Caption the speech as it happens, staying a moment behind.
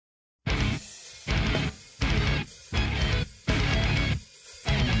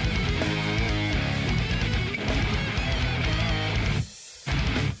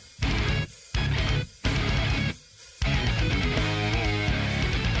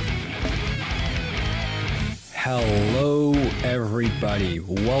Hello, everybody.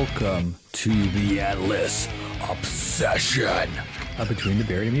 Welcome to the Endless Obsession, a Between the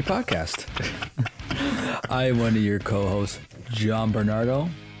Buried and Me podcast. I am one of your co-hosts, John Bernardo,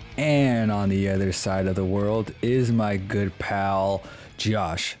 and on the other side of the world is my good pal,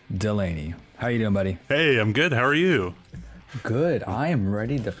 Josh Delaney. How you doing, buddy? Hey, I'm good. How are you? Good. I am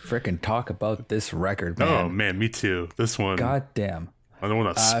ready to frickin' talk about this record, man. Oh, man, me too. This one. God damn. I don't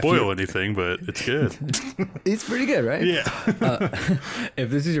want to spoil anything, but it's good. It's pretty good, right? Yeah. If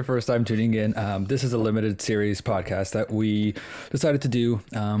this is your first time tuning in, this is a limited series podcast that we decided to do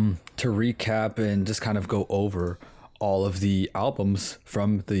to recap and just kind of go over all of the albums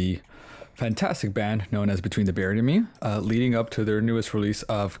from the fantastic band known as Between the Buried and Me, leading up to their newest release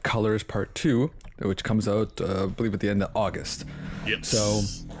of Colors Part 2, which comes out, I believe, at the end of August. Yes. So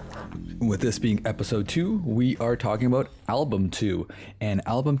with this being episode 2, we are talking about album 2, and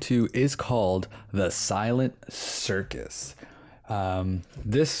album 2 is called The Silent Circus.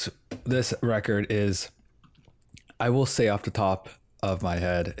 This record is, I will say off the top of my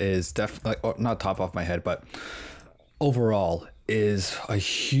head, is definitely, not top off my head, but overall is a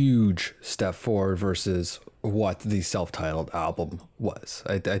huge step forward versus what the self-titled album was.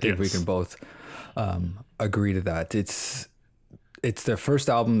 I think we can both agree to that. It's their first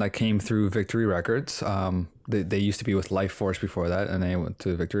album that came through Victory Records. They used to be with Life Force before that, and they went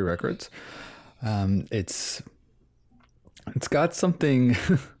to Victory Records. It's got something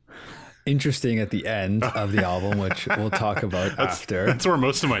interesting at the end of the album, which we'll talk about after. That's where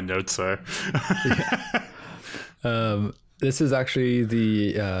most of my notes are. This is actually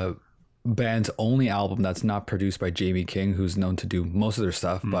the band's only album that's not produced by Jamie King, who's known to do most of their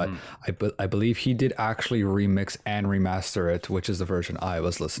stuff, but I believe he did actually remix and remaster it, which is the version I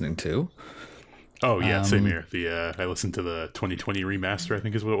was listening to. Oh yeah, same here. I listened to the 2020 remaster, I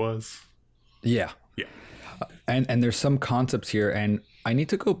think is what it was. Yeah. And there's some concepts here, and I need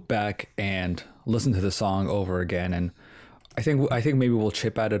to go back and listen to the song over again, and I think maybe we'll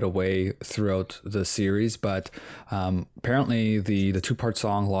chip at it away throughout the series, but apparently the two-part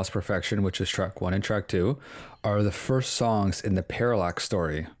song Lost Perfection, which is track 1 and track 2, are the first songs in the Parallax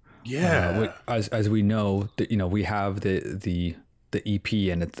story. Yeah. As we know, we have the EP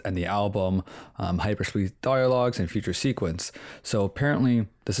and the album, Hyperspeed Dialogues and Future Sequence. So apparently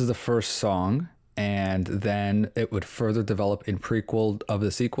this is the first song, and then it would further develop in prequel of the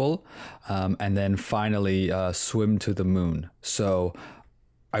sequel, and then finally Swim to the Moon. So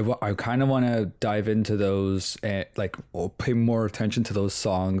I kind of want to dive into those and pay more attention to those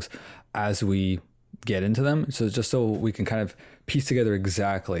songs as we get into them. So just so we can kind of piece together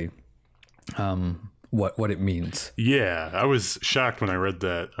exactly what it means. Yeah, I was shocked when I read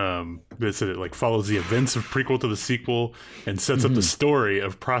that. They said it follows the events of prequel to the sequel and sets up the story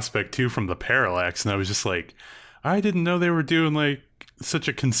of Prospect 2 from the Parallax, and I was just like, I didn't know they were doing such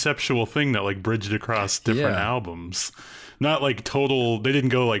a conceptual thing that bridged across different albums. Not total, they didn't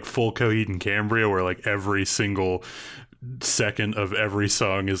go full Coheed and Cambria where every single second of every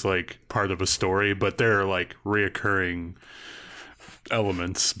song is part of a story, but they're reoccurring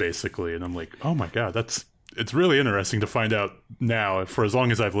elements basically, and I'm like, oh my god, it's really interesting to find out now for as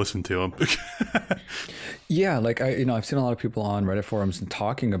long as I've listened to them. Yeah, I've seen a lot of people on Reddit forums and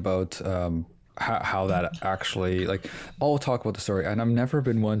talking about how that actually I'll talk about the story, and I've never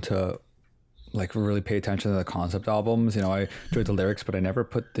been one to really pay attention to the concept albums. I enjoyed the lyrics, but I never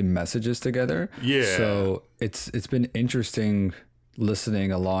put the messages together. Yeah, so it's been interesting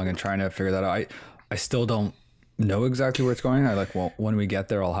listening along and trying to figure that out. I still don't know exactly where it's going. When we get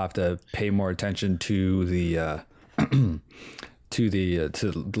there, I'll have to pay more attention to the to the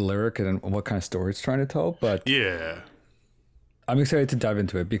lyric and what kind of story it's trying to tell. But yeah, I'm excited to dive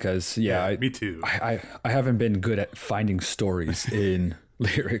into it because me too. I haven't been good at finding stories in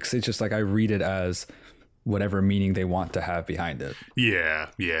lyrics. It's just I read it as whatever meaning they want to have behind it.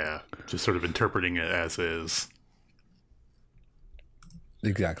 Yeah, just sort of interpreting it as is.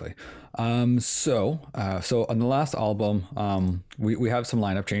 Exactly. So on the last album, we have some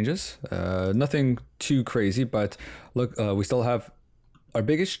lineup changes. Nothing too crazy, but look, we still have our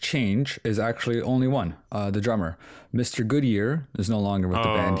biggest change is actually only one. The drummer, Mr. Goodyear, is no longer with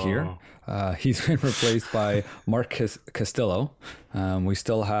the band here. He's been replaced by Mark Castillo. We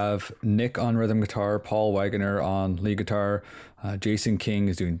still have Nick on rhythm guitar, Paul Wagoner on lead guitar, Jason King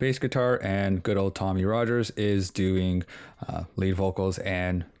is doing bass guitar, and good old Tommy Rogers is doing lead vocals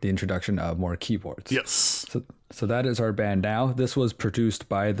and the introduction of more keyboards. Yes. So that is our band now. This was produced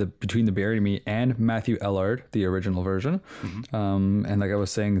by Between the Buried and Me and Matthew Ellard, the original version. And like I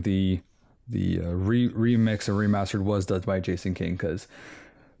was saying, the remix or remastered was done by Jason King, because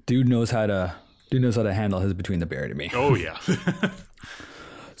dude knows how to Dude knows how to handle his Between the Buried and Me. Oh yeah.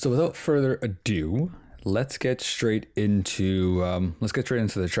 So without further ado, let's get straight into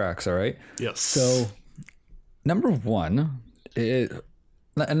the tracks. All right. Yes. So number one, and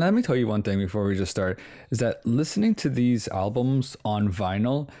let me tell you one thing before we just start, is that listening to these albums on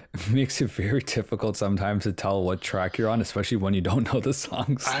vinyl makes it very difficult sometimes to tell what track you're on, especially when you don't know the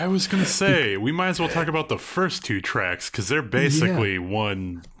songs. I was going to say, we might as well talk about the first two tracks because they're basically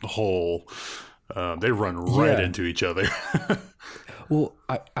one whole, they run right into each other. Well,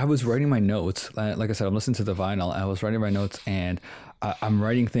 I was writing my notes. Like I said, I'm listening to the vinyl. I was writing my notes and I'm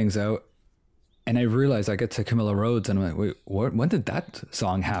writing things out. And I realized I get to Camilla Rhodes and I'm like, wait, when did that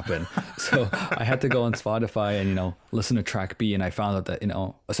song happen? So I had to go on Spotify and, listen to track B. And I found out that,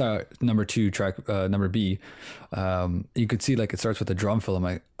 number two track, number B, you could see like it starts with a drum fill. I'm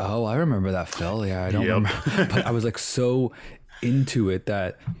like, oh, I remember that fill. Yeah, I don't remember. But I was like so into it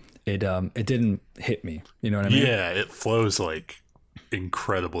that it didn't hit me. You know what I mean? Yeah, it flows like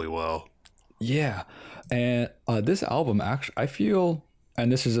incredibly well. Yeah. And this album, actually, I feel... And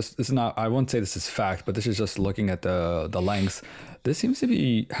this is not, I won't say this is fact, but this is just looking at the length. This seems to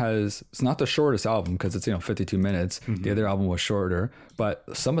be, it's not the shortest album because it's, 52 minutes. Mm-hmm. The other album was shorter, but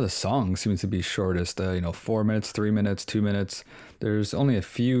some of the songs seem to be shortest, 4 minutes, 3 minutes, 2 minutes. There's only a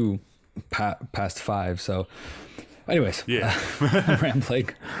few past 5. So anyways, I'm rambling.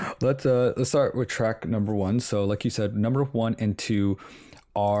 Let's start with track number 1. So like you said, number 1 and 2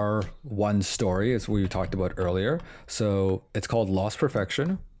 are one story, as we talked about earlier. So it's called Lost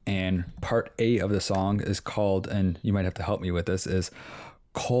Perfection, and part A of the song is called, and you might have to help me with this, is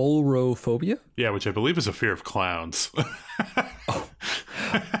Coulrophobia. Yeah, which I believe is a fear of clowns.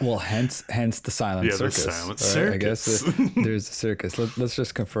 Well, hence the Silent Circus. The Silent Circus. I guess there's a circus. Let's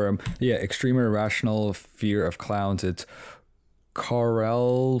just confirm. Yeah, extreme irrational fear of clowns. It's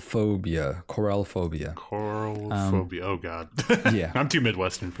Coulrophobia. Oh God. Yeah. I'm too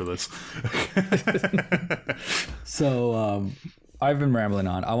Midwestern for this. So I've been rambling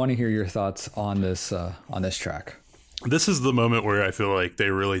on. I want to hear your thoughts on this track. This is the moment where I feel like they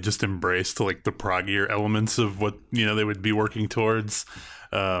really just embraced like the proggier elements of what they would be working towards.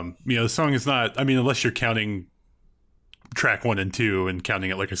 The song is not, unless you're counting track 1 and 2 and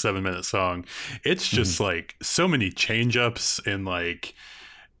counting it like a 7-minute song, it's just like so many change ups and like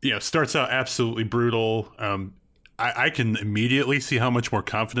starts out absolutely brutal. I can immediately see how much more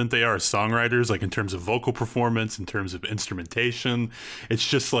confident they are as songwriters, like in terms of vocal performance, in terms of instrumentation. It's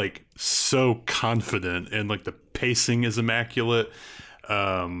just like so confident, and like the pacing is immaculate.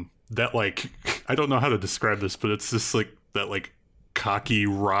 That like, I don't know how to describe this, but it's just like that like cocky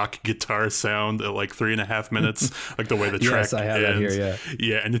rock guitar sound at like 3.5 minutes, like the way the track yes, I have ends. That here,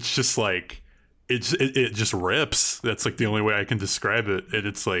 yeah, and it's just like it just rips. That's like the only way I can describe it. And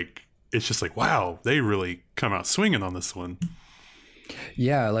it's just like wow, they really come out swinging on this one.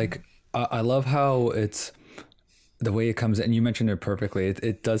 Yeah, like I love how it's the way it comes in. You mentioned it perfectly.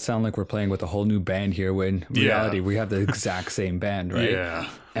 It does sound like we're playing with a whole new band here, when in reality we have the exact same band, right? Yeah.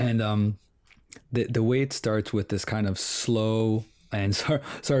 And the way it starts with this kind of slow, and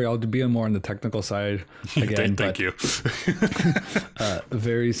sorry, I'll be more on the technical side again. Thank you.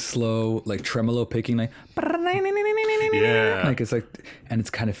 Very slow, like tremolo picking, like like it's like, and it's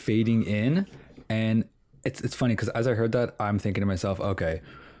kind of fading in, and it's funny because as I heard that, I'm thinking to myself, okay,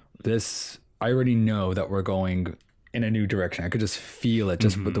 I already know that we're going in a new direction. I could just feel it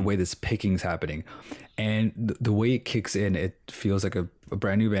just with the way this picking's happening, and the way it kicks in, it feels like a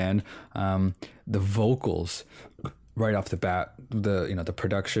brand new band. The vocals right off the bat, the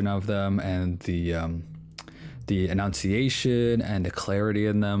production of them and the enunciation and the clarity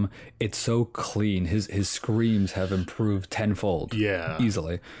in them, it's so clean. His screams have improved tenfold. Yeah,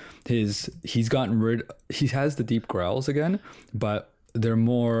 easily. He has the deep growls again, but they're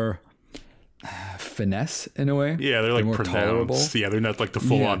more finesse in a way. Yeah, they're like more pronounced. Tolerable. Yeah, they're not like the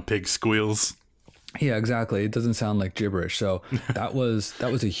full-on pig squeals. Yeah, exactly. It doesn't sound like gibberish. So that was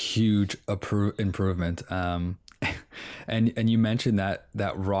a huge improvement. And you mentioned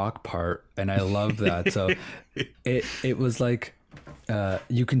that rock part, and I love that. So it was like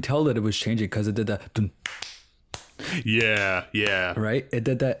you can tell that it was changing because it did that. Dun, yeah. Right? It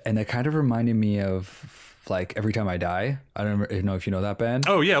did that, and it kind of reminded me of like Every Time I Die. I don't know if you know that band.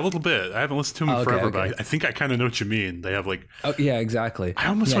 Oh yeah, a little bit. I haven't listened to them forever, okay. but I think I kind of know what you mean. They have like, oh yeah, exactly. I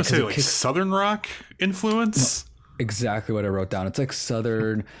almost want to say like Southern rock influence. No, exactly what I wrote down. It's like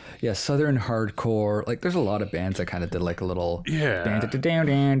Southern hardcore. Like there's a lot of bands that kind of did like a little like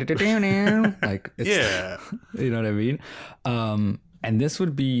it's, you know what I mean. And this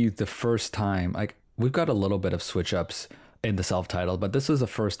would be the first time, like we've got a little bit of switch ups in the self-titled, but this was the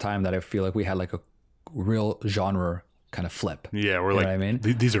first time that I feel like we had like a real genre kind of flip. Yeah, we're like, I mean,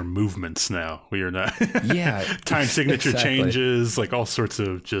 these are movements now. We are not. Yeah, time signature exactly. changes, like all sorts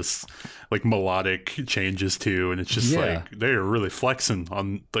of just like melodic changes too, and it's just like they're really flexing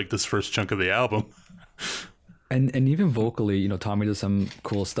on like this first chunk of the album. And even vocally, you know, Tommy does some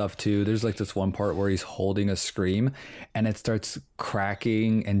cool stuff too. There's like this one part where he's holding a scream, and it starts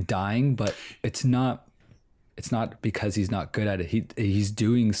cracking and dying, but it's not because he's not good at it. He's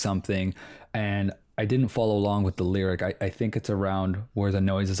doing something, and I didn't follow along with the lyric. I think it's around where the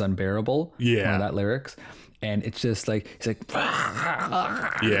noise is unbearable. Yeah. One of that lyrics. And it's just like, he's like,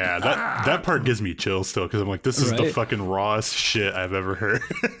 yeah, that part gives me chills still, because I'm like, this is the fucking rawest shit I've ever heard.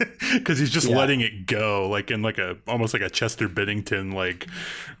 Because he's just letting it go, like in like almost like a Chester Bennington like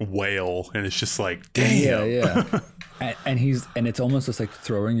wail, and it's just like, damn. Yeah. and it's almost just like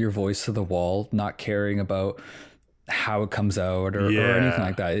throwing your voice to the wall, not caring about how it comes out or anything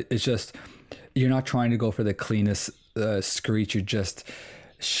like that. It's just, you're not trying to go for the cleanest screech. You're just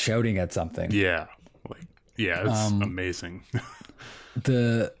shouting at something. Yeah. Yeah, it's amazing.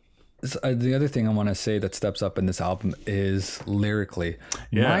 The other thing I want to say that steps up in this album is lyrically.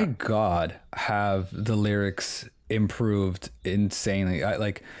 Yeah. My God, have the lyrics improved insanely. I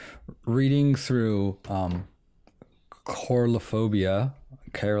like reading through Carolophobia.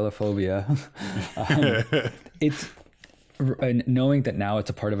 It's, and knowing that now it's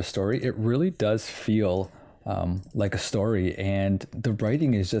a part of a story, it really does feel like a story, and the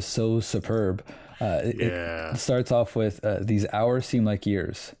writing is just so superb. It starts off with these hours seem like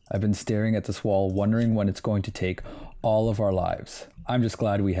years. I've been staring at this wall, wondering when it's going to take all of our lives. I'm just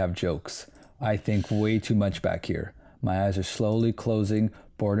glad we have jokes. I think way too much back here. My eyes are slowly closing.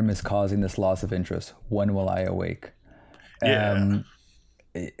 Boredom is causing this loss of interest. When will I awake? And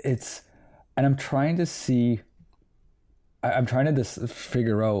I'm trying to see. I'm trying to just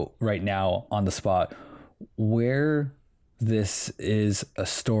figure out right now on the spot where this is a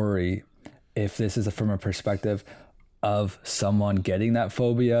story. If this is from a perspective of someone getting that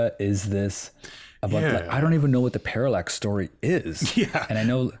phobia, is this about like, I don't even know what the Parallax story is. Yeah. And I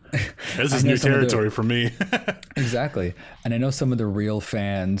know this is new territory for me. Exactly. And I know some of the real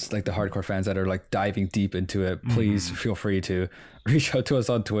fans, like the hardcore fans that are like diving deep into it, please feel free to reach out to us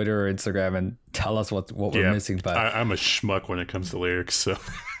on Twitter or Instagram and tell us what we're missing. But I'm a schmuck when it comes to lyrics, so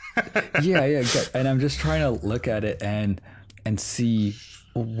yeah. And I'm just trying to look at it and see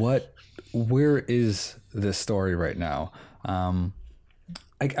where is this story right now. I'm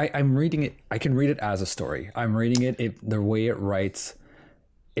reading it. I can read it as a story. I'm reading it. The way it writes,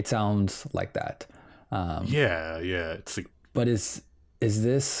 it sounds like that. Yeah. It's like, but is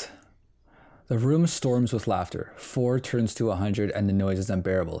this? The room storms with laughter. 4 turns to 100, and the noise is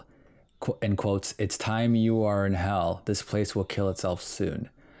unbearable. In quotes, it's time you are in hell. This place will kill itself soon.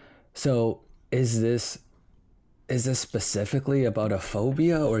 So is this specifically about a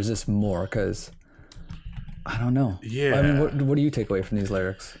phobia, or is this more? Because I don't know. Yeah. I mean, what do you take away from these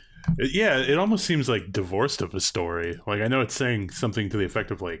lyrics? Yeah, it almost seems like divorced of a story. Like, I know it's saying something to the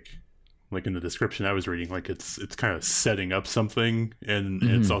effect of like in the description I was reading, like it's kind of setting up something, and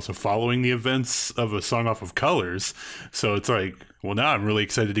it's also following the events of a song off of Colors. So it's like, well, now I'm really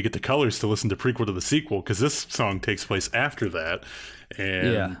excited to get to Colors to listen to prequel to the sequel, because this song takes place after that.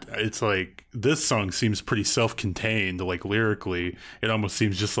 And it's like, this song seems pretty self-contained, like lyrically. It almost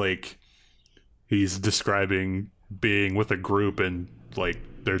seems just like he's describing being with a group and like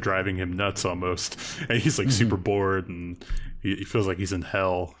they're driving him nuts almost. And he's like super bored, and he feels like he's in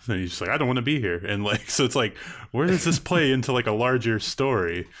hell. And he's just like, I don't want to be here. And like, so it's like, where does this play into like a larger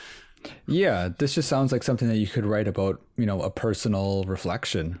story? Yeah, this just sounds like something that you could write about, you know, a personal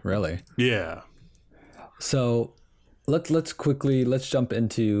reflection, really. Yeah. So let's jump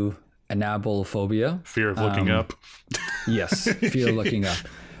into anabophobia. Fear of looking up. Yes, fear of looking up.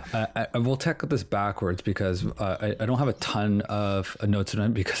 I will tackle this backwards because I don't have a ton of notes on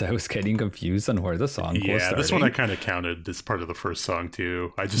it, because I was getting confused on where the song was starting. This one I kind of counted as part of the first song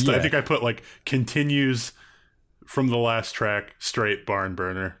too. I think I put like continues from the last track straight barn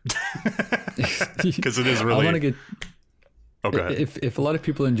burner, because it is really. I want to get. Okay. If a lot of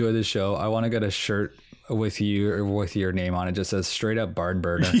people enjoy this show, I want to get a shirt with you or with your name on it. Just says straight up barn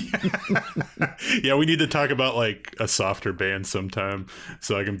burner. Yeah, we need to talk about like a softer band sometime,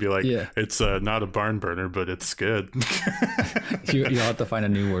 so I can be like, it's not a barn burner, but it's good. You'll have to find a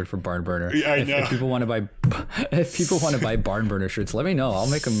new word for barn burner. Yeah, I know. If people want to buy barn burner shirts, let me know. I'll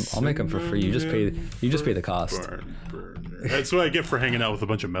make them for free. You just pay the cost. Barn burner. That's what I get for hanging out with a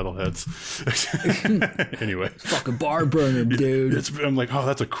bunch of metalheads. Anyway, fucking bar burner, dude. I'm like, oh,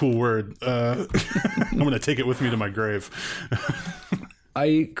 that's a cool word. I'm gonna take it with me to my grave.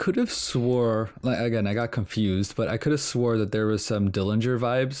 I could have swore, like, again, I got confused, but I could have swore that there was some Dillinger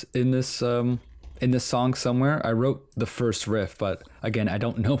vibes in this song somewhere. I wrote the first riff, but again, I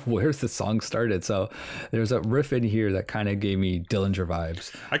don't know where the song started. So there's a riff in here that kind of gave me Dillinger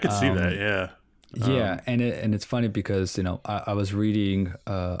vibes. I could see that, yeah. Yeah, and it's funny because I was reading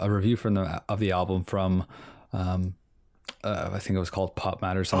a review of the album from I think it was called Pop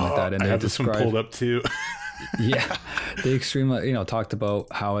Mat or something like that, and I they have this one pulled up too. Yeah, they extremely talked about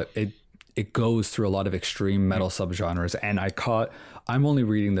how it goes through a lot of extreme metal subgenres, and I'm only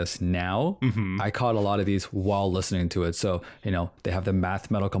reading this now. I caught a lot of these while listening to it. So they have the math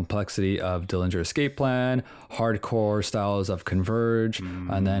metal complexity of Dillinger Escape Plan, hardcore styles of Converge,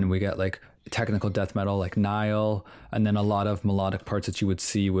 and then we get like technical death metal like Nile, and then a lot of melodic parts that you would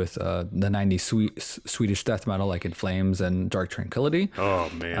see with the 90s Swedish death metal like In Flames and Dark Tranquillity.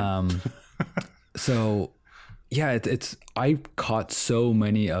 Oh man. So yeah, I caught so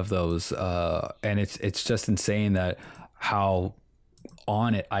many of those, and it's just insane that how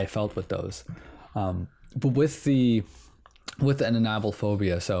on it I felt with those. But with the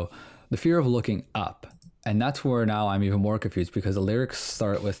anabophobia, so the fear of looking up. And that's where now I'm even more confused, because the lyrics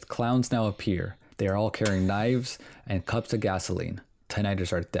start with clowns now appear. They are all carrying knives and cups of gasoline. Tonight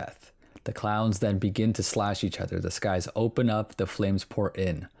is our death. The clowns then begin to slash each other. The skies open up. The flames pour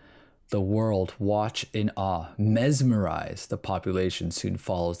in. The world watch in awe. Mesmerized. The population soon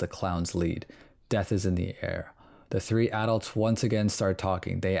follows the clown's lead. Death is in the air. The three adults once again start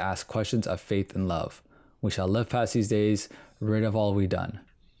talking. They ask questions of faith and love. We shall live past these days, rid of all we done.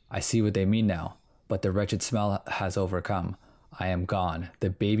 I see what they mean now. But the wretched smell has overcome. I am gone, the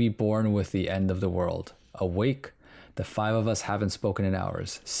baby born with the end of the world. Awake, the five of us haven't spoken in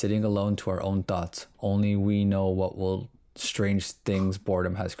hours, sitting alone to our own thoughts. Only we know what strange things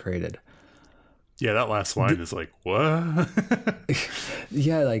boredom has created. Yeah, that last line is like, what?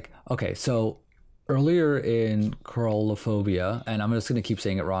 Yeah, like, okay, so earlier in Corolophobia, and I'm just going to keep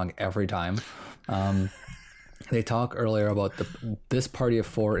saying it wrong every time, they talk earlier about this party of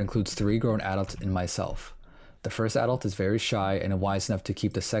four includes three grown adults and myself. The first adult is very shy and wise enough to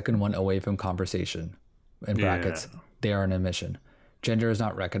keep the second one away from conversation. In brackets, they are on a mission. Gender is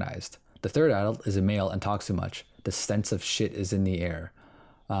not recognized. The third adult is a male and talks too much. The stench of shit is in the air.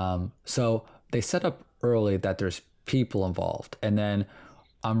 So they set up early that there's people involved. And then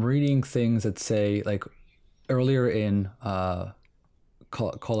I'm reading things that say, like, earlier in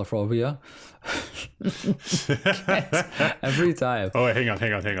Colophobia. Every time. Oh, wait, hang on.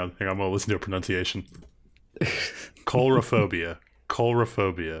 I'm gonna listen to a pronunciation. Colrophobia.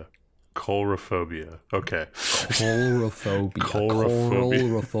 Okay. Coulrophobia.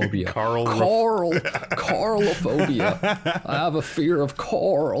 Coulrophobia. I have a fear of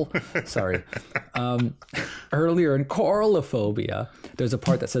coral. Sorry. Earlier in Coulrophobia, there's a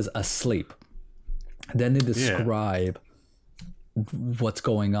part that says asleep. Then they describe what's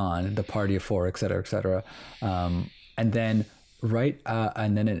going on, the party of four, et cetera, and then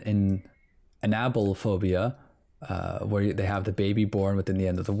in anabophobia, where they have the baby born within the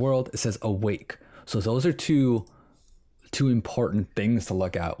end of the world, it says awake. So those are two important things to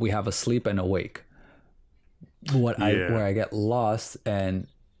look at. We have asleep and awake. Where I get lost, and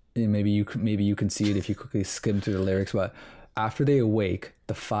maybe you can see it if you quickly skim through the lyrics, but after they awake,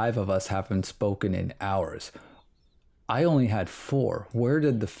 the five of us haven't spoken in hours. I only had four. Where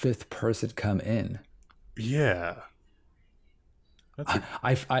did the fifth person come in? Yeah.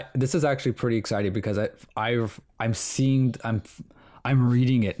 This is actually pretty exciting because I'm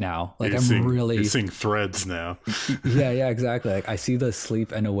reading it now. Like you're seeing threads now. Yeah, exactly. Like I see the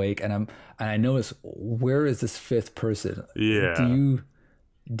sleep and awake, and I notice, where is this fifth person? Yeah.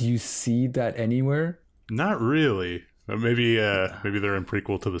 Do you see that anywhere? Not really. Maybe they're in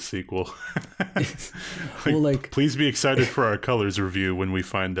prequel to the sequel. Please be excited for our Colors review when we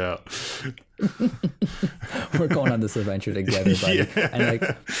find out. We're going on this adventure together, buddy. Yeah.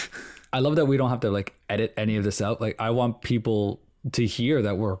 And I love that we don't have to edit any of this out. I want people to hear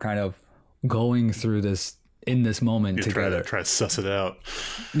that we're kind of going through this in this moment together. Try to suss it out.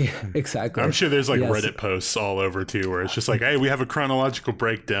 Yeah, exactly. I'm sure there's Reddit posts all over too, where it's just hey, we have a chronological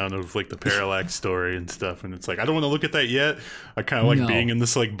breakdown of the Parallax story and stuff, and it's I don't want to look at that yet. I kind of being in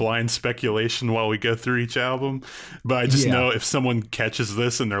this blind speculation while we go through each album, but I just know if someone catches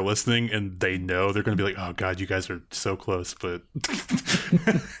this and they're listening and they know, they're going to be oh god, you guys are so close, but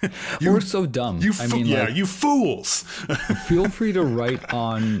we're so dumb. You fools. Feel free to write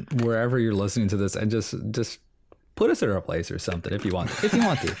on wherever you're listening to this and just put us in our place or something if you want. If you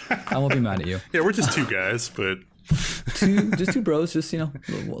want to, I won't be mad at you. Yeah, we're just two guys, but Just two bros. Just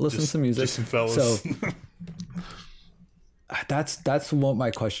listen to some music. Just some fellas. So that's what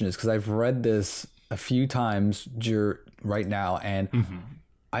my question is, because I've read this a few times right now, and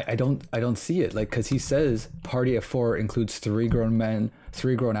I don't see it, like, because he says party of 4 includes 3 grown men,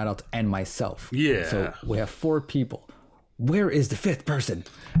 3 grown adults, and myself. Yeah. So we have 4 people. Where is the 5th person?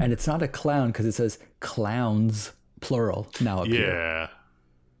 And it's not a clown, because it says clowns plural now appear. Yeah.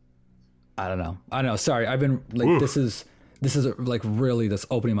 I don't know. Sorry, I've been like Oof. this is like really that's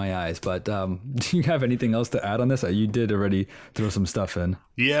opening my eyes. But do you have anything else to add on this? You did already throw some stuff in.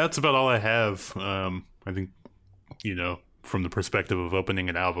 Yeah, that's about all I have. I think, from the perspective of opening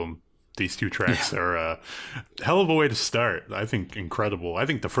an album, these 2 tracks are a hell of a way to start. I think incredible. I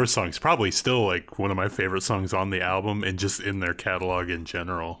think the first song is probably still like one of my favorite songs on the album and just in their catalog in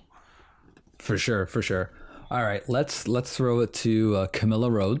general. For sure. All right, let's throw it to Camilla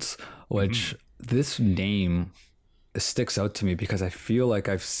Rhodes, which this name sticks out to me because I feel like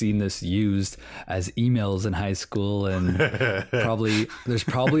I've seen this used as emails in high school, and there's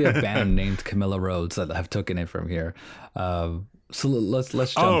probably a band named Camilla Rhodes that have taken it from here. So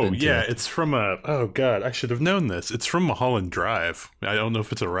let's jump into it. It's from oh god, I should have known this. It's from Mulholland Drive. I don't know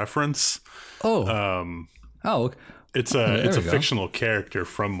if it's a reference. It's a fictional character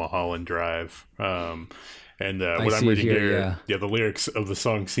from Mulholland Drive. And what I'm reading here, the lyrics of the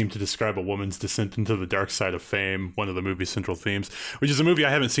song seem to describe a woman's descent into the dark side of fame, one of the movie's central themes, which is a movie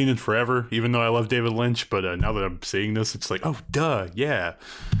I haven't seen in forever, even though I love David Lynch. But now that I'm seeing this, it's like, oh, duh, yeah.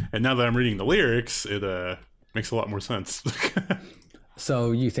 And now that I'm reading the lyrics, it makes a lot more sense.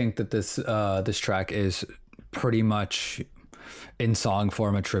 So you think that this track is pretty much in song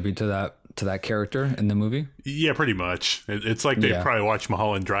form a tribute to that character in the movie? Yeah, pretty much. It's like they probably watched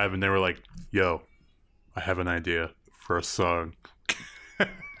Mulholland Drive and they were like, yo, I have an idea for a song.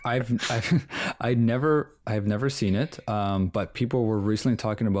 I've never seen it, but people were recently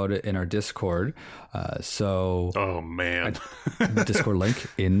talking about it in our Discord. Oh man, Discord link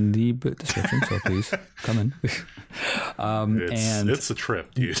in the description, so please come in. It's a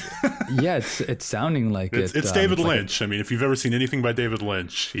trip, dude. Yeah, it's sounding like it's David Lynch. I mean, if you've ever seen anything by David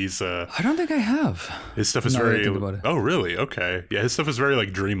Lynch, he's I don't think I have. His stuff is very. Oh, really? Okay. Yeah, his stuff is very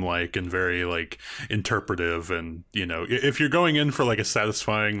like dreamlike and very like interpretive, and if you're going in for like a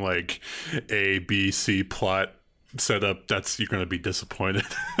satisfying like A, B, C plot setup, you're going to be disappointed.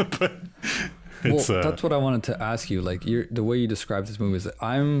 But that's what I wanted to ask you. Like the way you describe this movie is that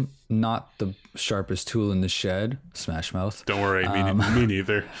I'm not the sharpest tool in the shed, Smash Mouth. Don't worry, me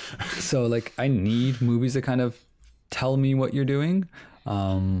neither. So like I need movies that kind of tell me what you're doing.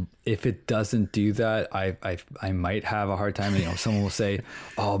 If it doesn't do that, I might have a hard time. Someone will say,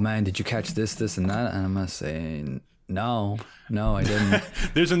 "Oh man, did you catch this, and that?" And I'm gonna say, No, I didn't.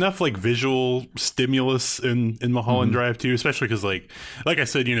 There's enough like visual stimulus in Mulholland Drive too, especially because like I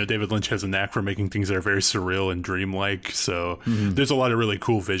said, David Lynch has a knack for making things that are very surreal and dreamlike. So there's a lot of really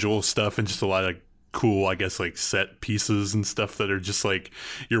cool visual stuff and just a lot of cool, I guess, like set pieces and stuff that are just like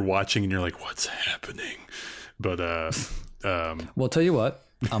you're watching and you're like, what's happening? But well, tell you what,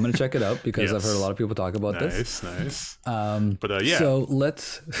 I'm gonna check it out because I've heard a lot of people talk about this. Nice. So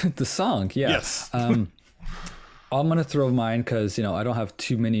let's the song. Yeah. Yes. I'm going to throw mine because, I don't have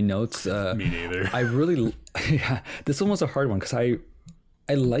too many notes. Me neither. I really, this one was a hard one because I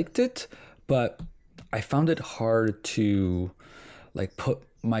liked it, but I found it hard to like put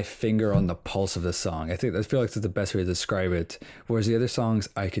my finger on the pulse of the song. I feel like that's the best way to describe it. Whereas the other songs,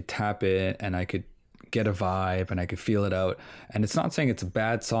 I could tap it and I could get a vibe and I could feel it out. And it's not saying it's a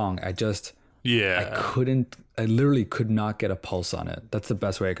bad song. I literally could not get a pulse on it. That's the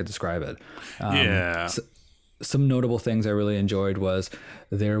best way I could describe it. Some notable things I really enjoyed was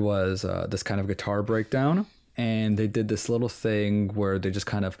there was this kind of guitar breakdown, and they did this little thing where they just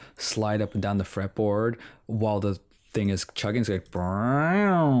kind of slide up and down the fretboard while the thing is chugging. It's like,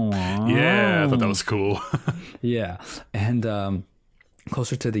 I thought that was cool. Yeah, and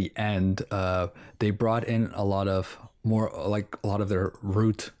closer to the end, they brought in a lot of their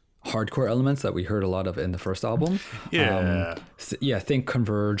root hardcore elements that we heard a lot of in the first album. Think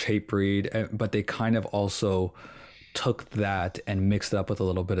Converge, Hatebreed, but they kind of also took that and mixed it up with a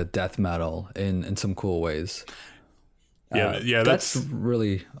little bit of death metal in some cool ways. That's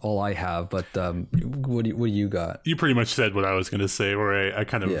really all I have. But what do you got? You pretty much said what I was going to say, where I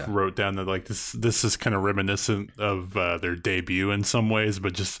kind of wrote down that like this is kind of reminiscent of their debut in some ways,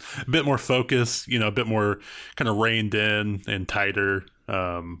 but just a bit more focused, a bit more kind of reined in and tighter.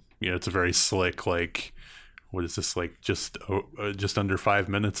 It's a very slick, like what is this, like just under 5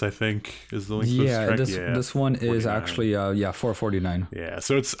 minutes, I think, is the length of this track. This one is 49. actually 4:49. Yeah,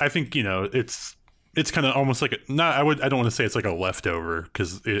 so it's, I think, it's kind of almost like I don't want to say it's like a leftover,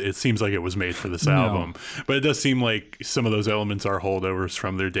 because it seems like it was made for this album, but it does seem like some of those elements are holdovers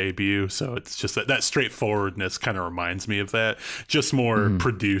from their debut. So it's just that straightforwardness kind of reminds me of that, just more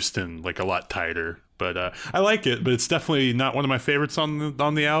produced and like a lot tighter. But I like it, but it's definitely not one of my favorites on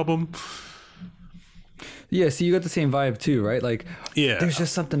the album. Yeah, so you got the same vibe too, right? Like, yeah, there's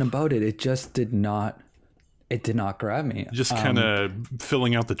just something about it. It just did not grab me. Just kind of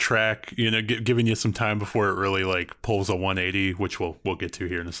filling out the track, giving you some time before it really like pulls a 180, which we'll get to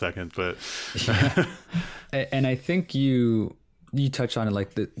here in a second. But yeah. And I think you touched on it,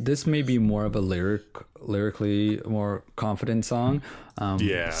 like this may be more of a lyrically more confident song.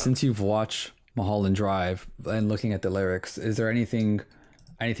 Since you've watched Mulholland Drive and looking at the lyrics, is there anything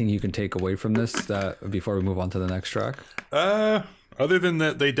you can take away from this before we move on to the next track? Other than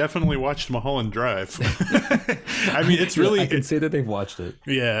that, they definitely watched Mulholland Drive. I mean, it's really... I can say that they've watched it.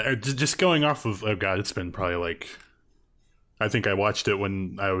 Yeah, just going off of... Oh, God, it's been probably like... I think I watched it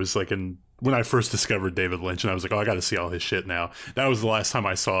when I was like when I first discovered David Lynch, and I was like, oh, I got to see all his shit now. That was the last time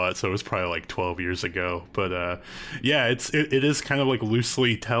I saw it, so it was probably like 12 years ago. But yeah, it is kind of like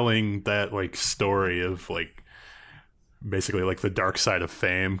loosely telling that like story of like basically like the dark side of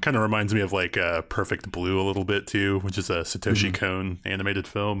fame. Kind of reminds me of like Perfect Blue a little bit too, which is a Satoshi Kon animated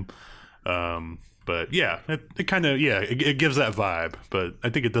film. But yeah, it kind of, it gives that vibe, but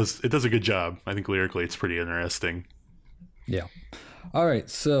I think it does a good job. I think lyrically it's pretty interesting. Yeah. All right,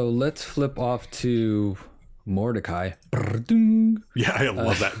 so let's flip off to Mordecai. Yeah, I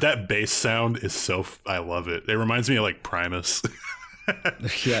love that bass sound is I love it. It reminds me of like Primus.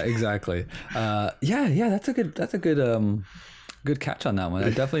 Yeah, exactly. That's a good catch on that one. I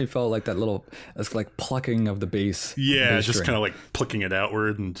definitely felt like it's like plucking of the bass. Yeah, bass just kind of like plucking it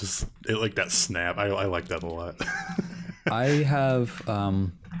outward and just like that snap. I like that a lot. I have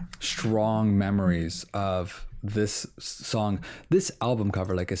strong memories of this song. This album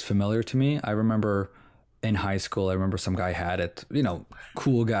cover like is familiar to me. I remember in high school, I remember some guy had it,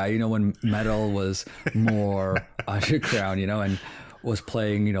 cool guy, when metal was more underground, and was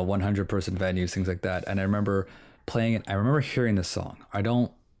playing, 100-person venues, things like that. And I remember playing it. I remember hearing this song. I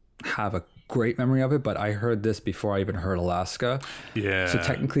don't have a great memory of it, but I heard this before I even heard Alaska. Yeah. So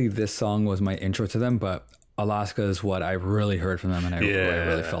technically this song was my intro to them, but Alaska is what I really heard from them, and I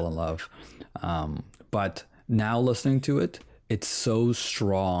really fell in love. But now listening to it, it's so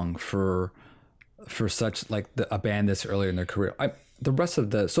strong for such like a band this early in their career. The rest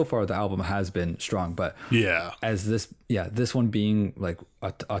of so far the album has been strong, but as this one being like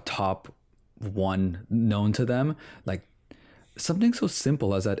a top one known to them, like something so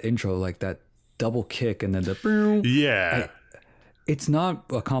simple as that intro, like that double kick and then the it's not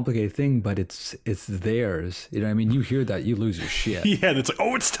a complicated thing, but it's theirs. You know what I mean? You hear that, you lose your shit. Yeah, and it's like,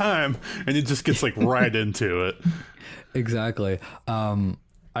 oh, it's time, and it just gets like right into it. Exactly.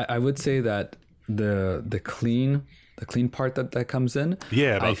 I would say that the clean part that comes in.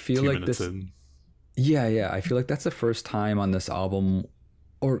 Yeah, about I feel 2 like minutes this. in. Yeah. I feel like that's the first time on this album,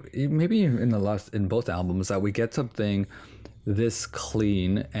 or maybe in both albums, that we get something this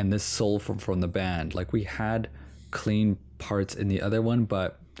clean and this soulful from the band. Like we had clean parts in the other one,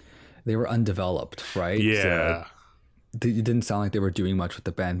 but they were undeveloped, right? Yeah. So it didn't sound like they were doing much with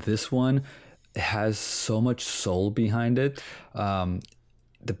the band. This one has so much soul behind it.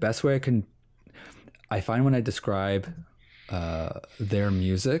 The best way I find when I describe their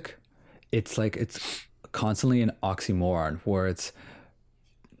music, it's like it's constantly an oxymoron, where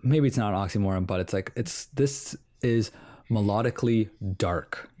maybe it's not an oxymoron, but it's like this is melodically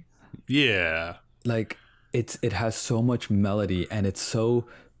dark. Yeah. Like it has so much melody and it's so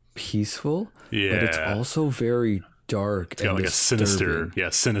peaceful, yeah, but it's also very dark. It's got like disturbing.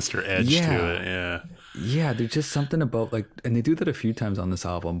 a sinister edge to it. Yeah. Yeah, there's just something about like, and they do that a few times on this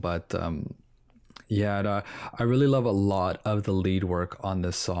album, but I really love a lot of the lead work on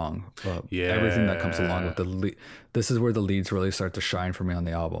this song. Everything that comes along with the lead. This is where the leads really start to shine for me on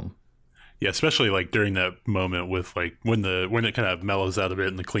the album. Yeah, especially like during that moment with like when it kind of mellows out a bit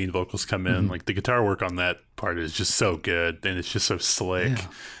and the clean vocals come in, like the guitar work on that part is just so good and it's just so slick. Yeah.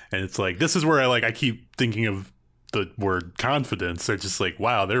 And it's like, this is where I keep thinking of the word confidence. They're just like,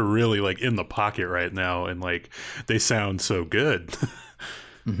 wow, they're really like in the pocket right now, and like they sound so good.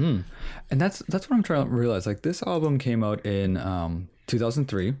 And that's what I'm trying to realize. Like this album came out in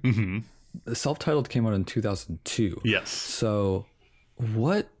 2003. The self-titled came out in 2002. Yes. So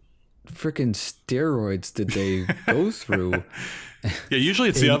what freaking steroids did they go through Yeah, usually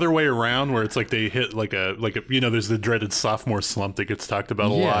it's the other way around, where it's like they hit like a there's the dreaded sophomore slump that gets talked about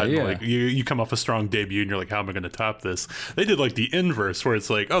a lot. And like you come off a strong debut and you're like, how am I going to top this? They did like the inverse, where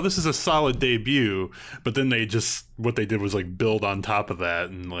it's like, oh, this is a solid debut, but then what they did was like build on top of that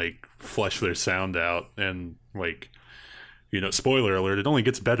and like flesh their sound out, and like, spoiler alert, it only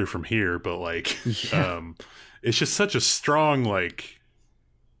gets better from here, but like it's just such a strong like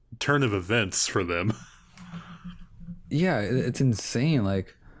turn of events for them. Yeah, it's insane,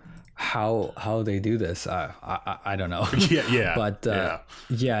 like how they do this. I don't know. Yeah. But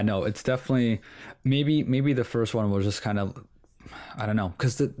no, it's definitely maybe the first one was just kind of, I don't know,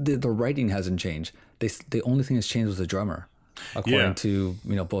 because the writing hasn't changed. The only thing that's changed was the drummer, according to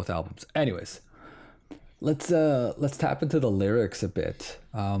both albums. Anyways, let's tap into the lyrics a bit.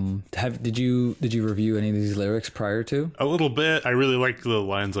 Did you review any of these lyrics prior to? A little bit. I really like the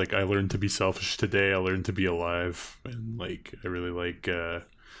lines like, I learned to be selfish today, I learned to be alive, and like I really like the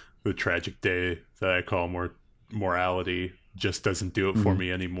tragic day that I call morality just doesn't do it for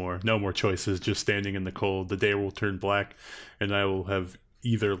me anymore. No more choices, just standing in the cold. The day will turn black and I will have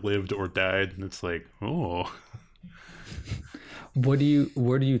either lived or died. And it's like, oh. Where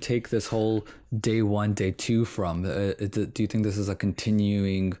do you take this whole day one, day two from? Do you think this is a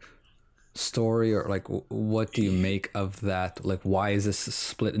continuing story, or like what do you make of that? Like, why is this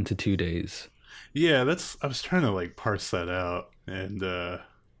split into 2 days? Yeah, I was trying to like parse that out, and I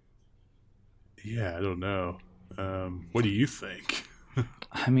don't know. What do you think?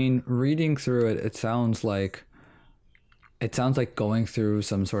 I mean, reading through it, it sounds like going through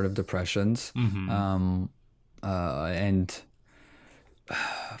some sort of depressions, and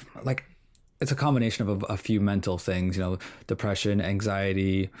like it's a combination of a few mental things, depression,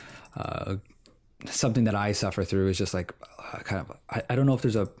 anxiety. Something that I suffer through is just like kind of, I don't know if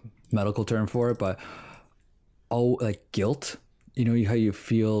there's a medical term for it, but like guilt. How you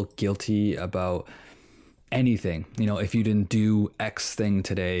feel guilty about anything. If you didn't do X thing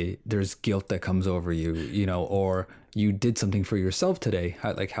today, there's guilt that comes over you. Or you did something for yourself today,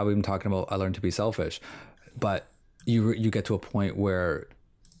 like how we've been talking about, I learned to be selfish, but you get to a point where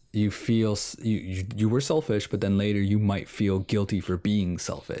you feel you were selfish, but then later you might feel guilty for being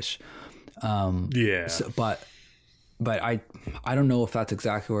selfish. But I don't know if that's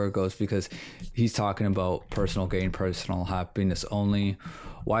exactly where it goes, because he's talking about personal gain, personal happiness only.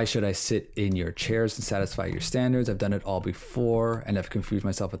 Why should I sit in your chairs and satisfy your standards? I've done it all before and I've confused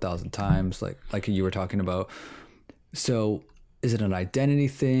myself 1,000 times, like you were talking about. So is it an identity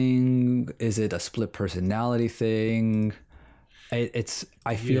thing? Is it a split personality thing?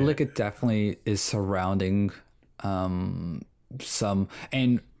 I feel like it definitely is surrounding some,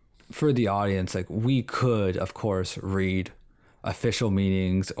 and for the audience, like we could of course read official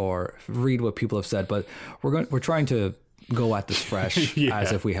meanings or read what people have said, but we're trying to go at this fresh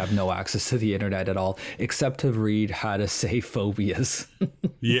as if we have no access to the internet at all, except to read how to say phobias.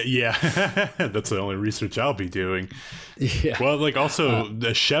 That's the only research I'll be doing. Well, like also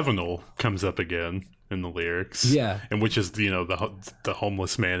the Chevenel comes up again in the lyrics, and which is the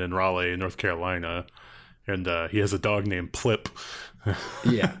homeless man in Raleigh, North Carolina, and he has a dog named Plip.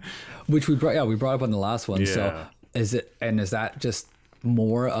 Which we brought up on the last one. So is that just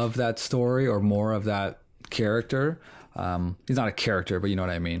more of that story or more of that character? He's not a character, but you know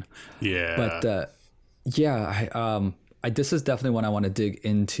what I mean. But this is definitely one I want to dig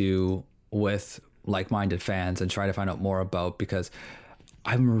into with like-minded fans and try to find out more about, because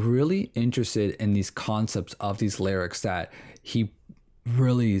I'm really interested in these concepts of these lyrics that he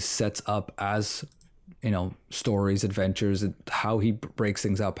really sets up as, stories, adventures, how he breaks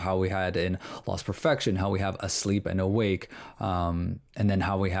things up, how we had in Lost Perfection, how we have Asleep and Awake, and then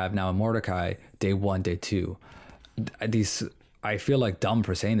how we have now in Mordecai, day one, day two. These, I feel like dumb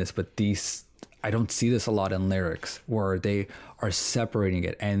for saying this, but I don't see this a lot in lyrics where they are separating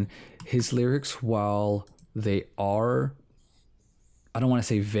it. And his lyrics, while they are, I don't want to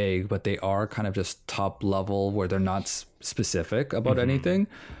say vague, but they are kind of just top level where they're not specific about anything,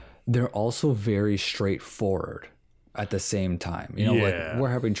 they're also very straightforward at the same time. Like we're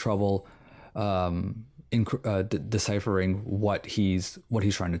having trouble deciphering what he's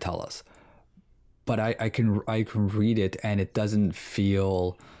trying to tell us. But I can read it and it doesn't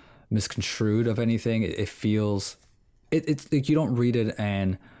feel misconstrued of anything. It feels, it's like you don't read it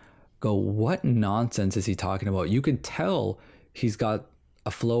and go, what nonsense is he talking about? You can tell he's got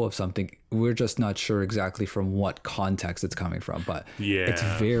a flow of something. We're just not sure exactly from what context it's coming from, but it's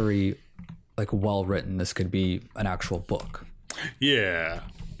very like well written. This could be an actual book. Do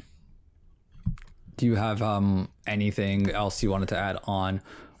you have anything else you wanted to add on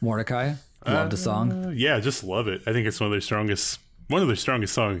Mordecai? Love the song. Just love it. I think it's one of their strongest one of their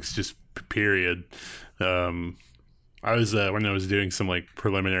strongest songs, just period. I was when I was doing some like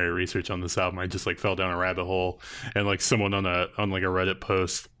preliminary research on this album, I just like fell down a rabbit hole, and like someone on like a Reddit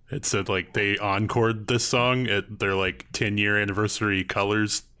post, it said like they encored this song at their like 10-year anniversary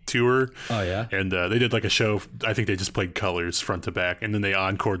Colors tour. Oh yeah. And they did like a show. I think they just played Colors front to back, and then they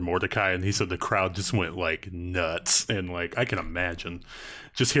encored Mordecai, and he said the crowd just went like nuts. And like I can imagine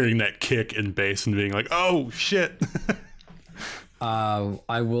just hearing that kick and bass and being like, oh shit.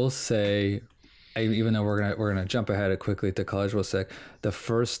 I will say, even though we're gonna jump ahead quickly to Colors real sick, the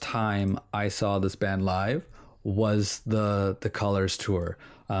first time I saw this band live was the Colors tour.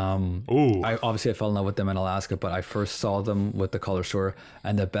 I fell in love with them in Alaska, but I first saw them with the Colors tour,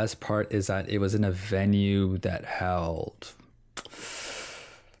 and the best part is that it was in a venue that held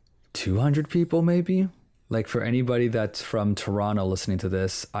 200 people, maybe. Like, for anybody that's from Toronto listening to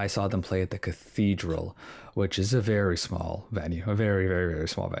this, I saw them play at the Cathedral, which is a very small venue, a very, very, very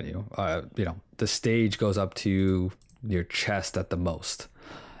small venue. The stage goes up to your chest at the most.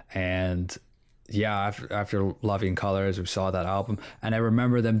 And yeah, after loving Colors, we saw that album, and I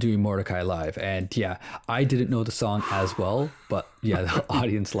remember them doing Mordecai live. And yeah, I didn't know the song as well, but yeah, the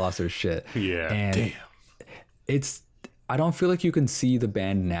audience lost their shit. Yeah, and damn. I don't feel like you can see the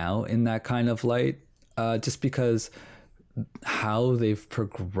band now in that kind of light. Just because how they've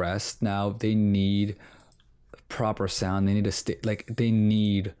progressed now, they need proper sound. They need they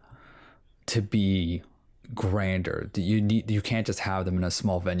need to be grander. You can't just have them in a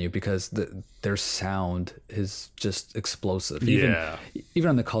small venue because their sound is just explosive. Even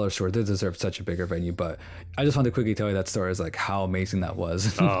on the Colors tour, they deserve such a bigger venue. But I just wanted to quickly tell you that story, is like how amazing that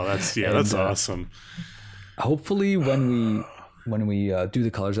was. Oh, that's awesome. Hopefully, when we do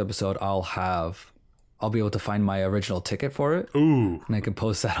the Colors episode, I'll be able to find my original ticket for it. Ooh. And I can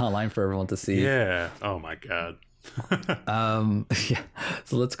post that online for everyone to see. Yeah. Oh my God. Yeah.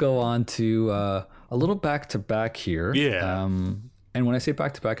 So let's go on to a little back to back here. Yeah. And when I say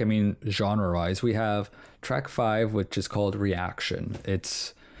back to back, I mean genre wise. We have track 5, which is called Reaction.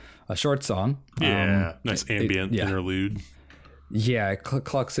 It's a short song. Yeah. Nice ambient interlude. Yeah. It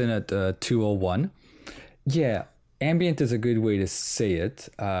clocks in at 2:01. Yeah. Ambient is a good way to say it.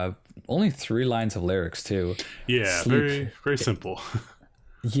 Only 3 lines of lyrics too. Yeah, very, very simple.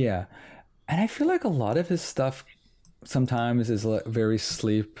 Yeah. And I feel like a lot of his stuff sometimes is very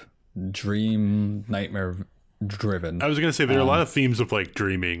sleep, dream, nightmare driven. I was going to say there are a lot of themes of like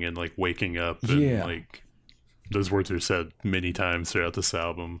dreaming and like waking up. And like those words are said many times throughout this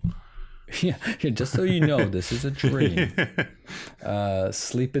album. Yeah, just so you know, this is a dream.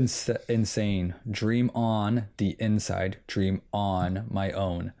 Sleep insane, dream on the inside, dream on my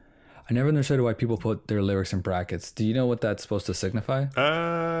own. I never understood why people put their lyrics in brackets. Do you know what that's supposed to signify?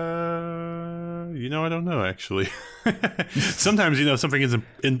 I don't know actually. Sometimes something is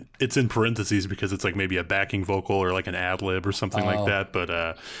it's in parentheses because it's like maybe a backing vocal or like an ad lib or something like that. But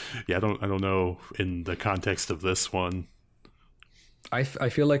I don't know in the context of this one. I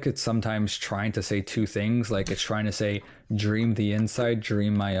feel like it's sometimes trying to say 2 things. Like it's trying to say dream the inside,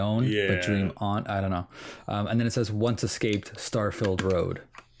 dream my own, but dream on. I don't know. And then it says once escaped star-filled road.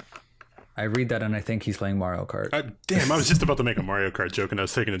 I read that and I think he's playing Mario Kart. Damn, I was just about to make a Mario Kart joke and I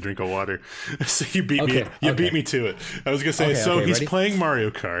was taking a drink of water. So you beat me. You beat me to it. I was gonna say, he's ready? Playing Mario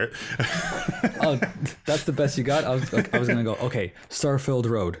Kart. Oh, that's the best you got? I was gonna go, okay, star-filled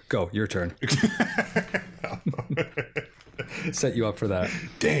road. Go, your turn. Set you up for that.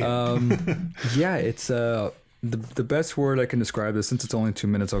 Damn. Yeah, it's the best word I can describe this, since it's only 2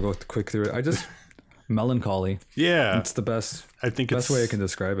 minutes, I'll go quick through it. Melancholy. Yeah. It's the best. I think best way I can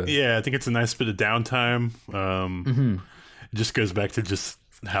describe it. Yeah, I think it's a nice bit of downtime. It just goes back to just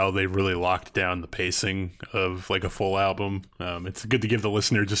how they really locked down the pacing of like a full album. It's good to give the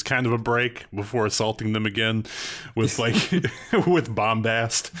listener just kind of a break before assaulting them again with like with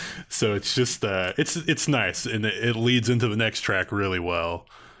bombast. So it's just it's nice, and it leads into the next track really well.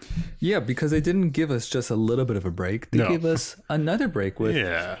 Yeah, because they didn't give us just a little bit of a break. They gave us another break with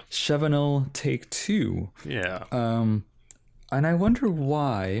Chevenel Take 2. Yeah. And I wonder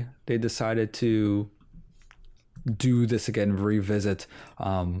why they decided to do this again, revisit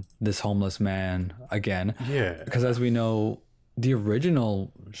this homeless man again. Yeah. Because as we know, the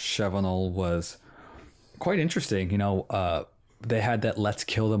original Chevenel was quite interesting. They had that "Let's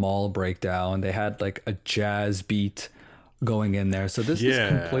Kill Them All" breakdown. They had like a jazz beat going in there. So this is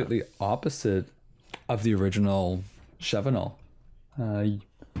completely opposite of the original Chevenel.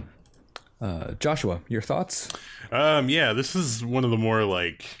 Joshua, your thoughts? This is one of the more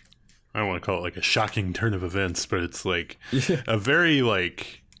like, I don't want to call it like a shocking turn of events, but it's like a very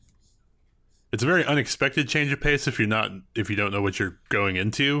like it's a very unexpected change of pace if you don't know what you're going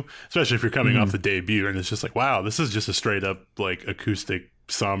into, especially if you're coming off the debut, and it's just like, wow, this is just a straight up like acoustic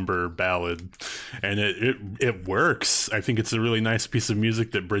somber ballad, and it works. I think it's a really nice piece of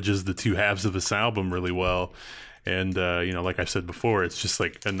music that bridges the two halves of this album really well. And like I said before, it's just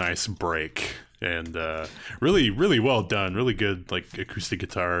like a nice break, and really, really well done. Really good like acoustic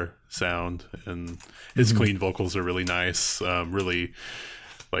guitar sound, and his clean vocals are really nice. Really,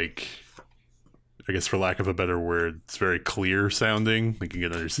 like, I guess for lack of a better word, it's very clear sounding. Like you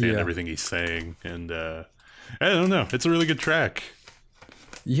can understand everything he's saying, and I don't know, it's a really good track.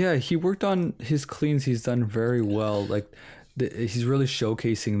 Yeah, he worked on his cleans. He's done very well. Like he's really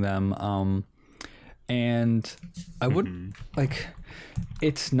showcasing them. And I would like,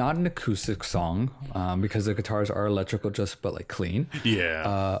 it's not an acoustic song because the guitars are electrical, but like clean.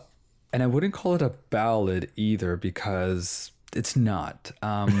 Yeah. And I wouldn't call it a ballad either because it's not.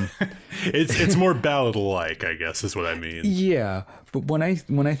 It's more ballad-like, I guess, is what I mean. Yeah, but when I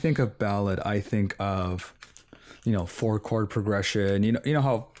think of ballad, I think of 4-chord progression. You know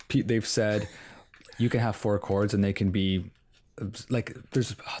how they've said you can have 4 chords and they can be. Like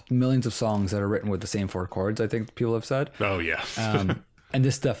there's millions of songs that are written with the same 4 chords, I think people have said. Oh yeah. And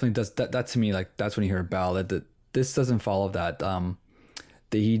this definitely does that to me. Like that's when you hear a ballad. That this doesn't follow that.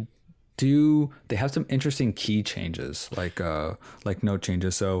 They have some interesting key changes, like note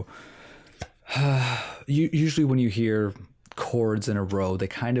changes. So usually when you hear chords in a row, they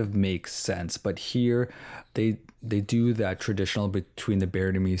kind of make sense, but here they do that traditional between the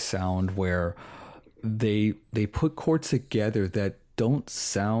Bear to Me sound where they put chords together that don't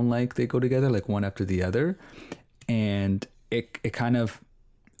sound like they go together, like one after the other, and it kind of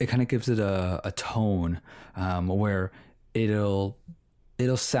gives it a tone where it'll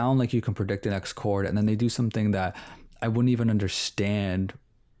sound like you can predict the next chord, and then they do something that I wouldn't even understand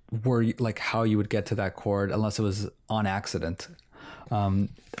how you would get to that chord unless it was on accident.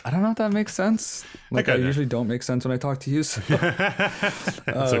 I don't know if that makes sense. Like I usually don't make sense when I talk to you. So.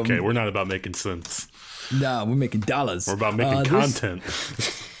 It's okay. We're not about making sense. No, we're making dollars. We're about making content.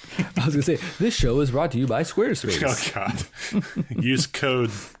 I was going to say, this show is brought to you by Squarespace. Oh, God. Use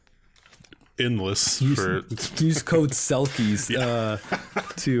code endless use code Selkies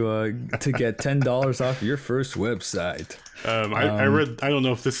to get $10 off your first website. I read, I don't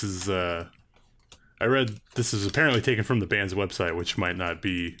know if this is... I read this is apparently taken from the band's website, which might not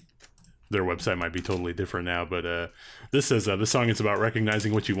be, their website might be totally different now, but this says the song is about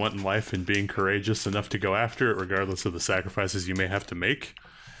recognizing what you want in life and being courageous enough to go after it regardless of the sacrifices you may have to make,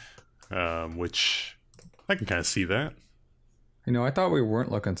 which I can kind of see that. I thought we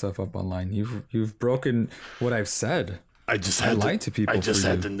weren't looking stuff up online. You've broken what I've said. I lied to people. I just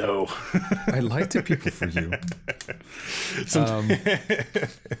had to know. I lied to people for you.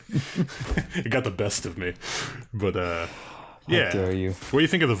 It got the best of me, but yeah. How dare you? What do you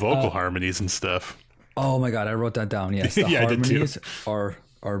think of the vocal harmonies and stuff? Oh my God, I wrote that down. Yes, the yeah, harmonies are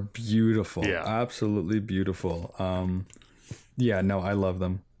beautiful. Yeah, absolutely beautiful. Yeah, no, I love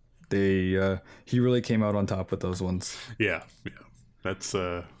them. He really came out on top with those ones. Yeah. That's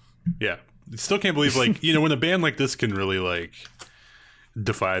yeah. Still can't believe, like, when a band like this can really, like,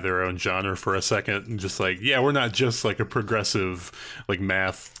 defy their own genre for a second and just, like, yeah, we're not just, like, a progressive, like,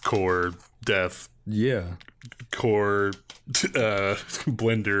 math, core, death, core,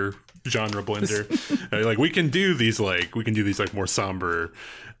 blender, genre blender. Like, we can do these, like, more somber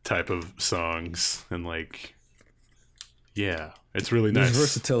type of songs and, like, yeah. It's really nice. There's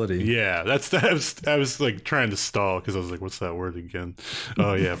versatility. Yeah, I was like trying to stall because I was like, "What's that word again?"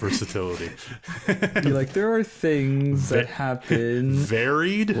 Oh yeah, versatility. You're like, there are things that happen.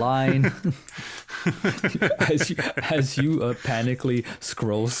 Varied line. as you panically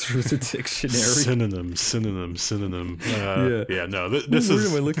scroll through the dictionary. Synonym. Yeah. No, this what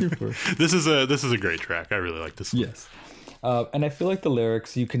is. What am I looking for? This is a great track. I really like this one. Yes, and I feel like the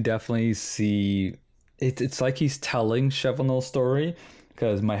lyrics you can definitely see. It's like he's telling Chevenel's story,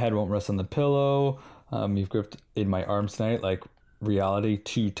 because my head won't rest on the pillow. You've gripped in my arms tonight like reality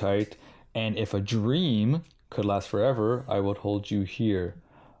too tight. And if a dream could last forever, I would hold you here.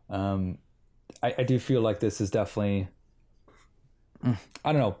 I do feel like this is definitely, I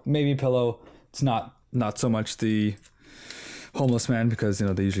don't know, maybe pillow. It's not so much the homeless man, because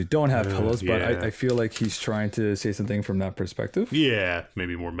they usually don't have pillows, but I feel like he's trying to say something from that perspective. Yeah,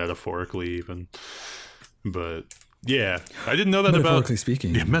 maybe more metaphorically even. But yeah, I didn't know that metaphorically about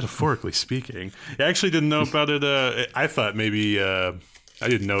speaking. Yeah, metaphorically speaking. I actually didn't know about it. I thought maybe I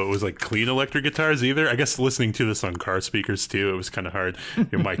didn't know it was like clean electric guitars either. I guess listening to this on car speakers too, it was kind of hard.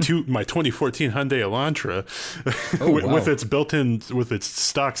 My 2014 Hyundai Elantra, with its built-in, with its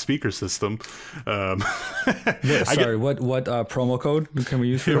stock speaker system. What promo code can we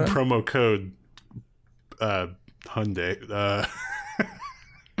use for that? Promo code Hyundai.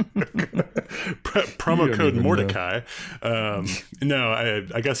 Promo code Mordecai. No,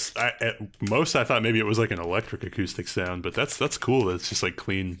 I guess at most I thought maybe it was like an electric acoustic sound, but that's cool. It's just like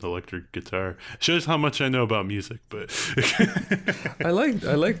clean electric guitar. Shows how much I know about music. But I like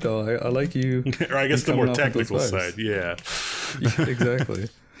you. Or I guess the more technical side. Yeah. Exactly.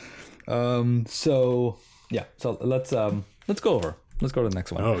 So let's go over. Let's go to the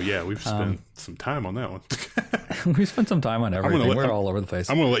next one. Oh yeah, we've spent some time on that one. We spent some time on everything. We're all over the place.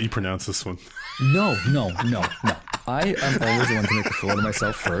 I'm going to let you pronounce this one. No. I am always the one to make a fool of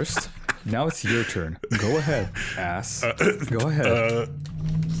myself first. Now it's your turn. Go ahead, ass. Go ahead.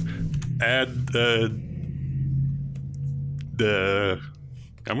 Add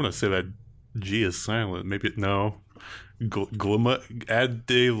I'm going to say that G is silent. Maybe no. Add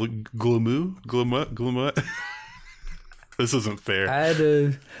de gluma. This isn't fair.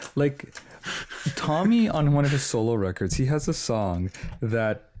 Tommy on one of his solo records, he has a song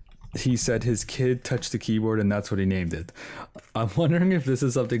that he said his kid touched the keyboard and that's what he named it. I'm wondering if this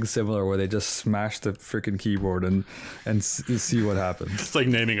is something similar where they just smash the freaking keyboard and see what happens. It's like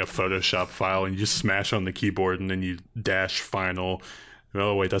naming a Photoshop file and you just smash on the keyboard and then you dash final.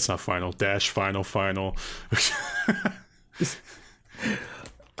 Oh wait, that's not final. Dash final.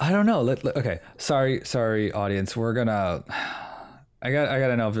 I don't know. Okay. Sorry, audience. We're gonna. I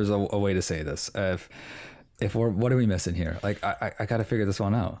gotta know if there's a way to say this. If we're, what are we missing here? Like I gotta figure this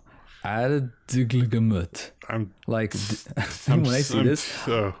one out. When I see this,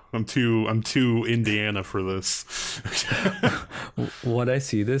 I'm too Indiana for this. When I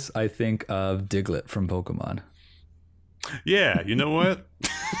see this, I think of Diglett from Pokemon. Yeah, you know what?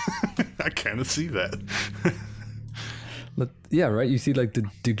 I kind of see that. Yeah, right. You see, like the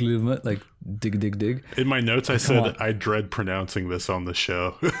Diglett, like dig. In my notes, I said I dread pronouncing this on the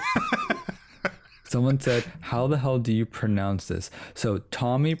show. Someone said, "How the hell do you pronounce this?" So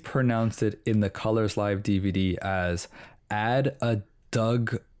Tommy pronounced it in the Colors Live DVD as "Add a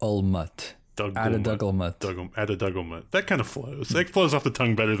Dugulmut." Add a Dugulmut. That kind of flows. It flows off the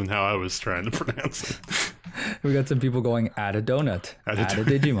tongue better than how I was trying to pronounce it. We got some people going, "Add a donut." Add a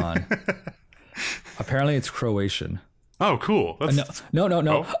Digimon. Apparently, it's Croatian. Oh, cool. No.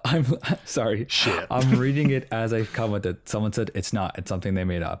 Oh. I'm sorry. Shit. I'm reading it as I come with it. Someone said it's not. It's something they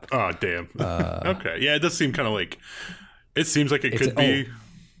made up. Oh, damn. Okay. Yeah, it does seem kind of like... It seems like it could be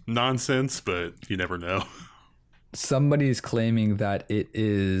nonsense, but you never know. Somebody is claiming that it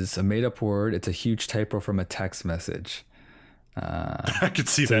is a made-up word. It's a huge typo from a text message. I could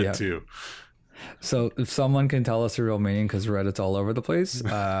see that, too. So if someone can tell us the real meaning, because Reddit's all over the place,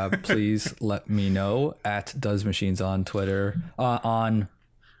 please let me know at DoesMachines on Twitter, on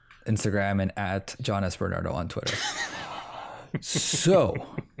Instagram, and at John S. Bernardo on Twitter. So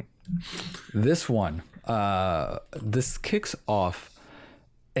this one, this kicks off,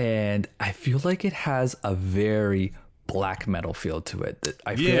 and I feel like it has a very black metal feel to it.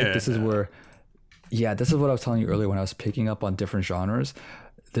 I feel like this is where, this is what I was telling you earlier when I was picking up on different genres.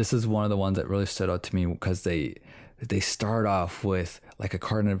 This is one of the ones that really stood out to me because they start off with like a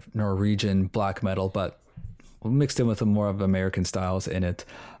kind of Norwegian black metal, but mixed in with more of American styles in it.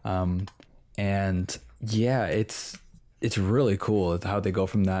 And yeah, it's really cool how they go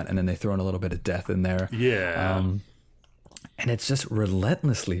from that, and then they throw in a little bit of death in there. Yeah. And it's just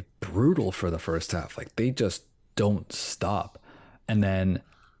relentlessly brutal for the first half. Like they just don't stop. And then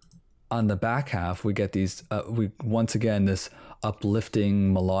on the back half, we get these, once again, this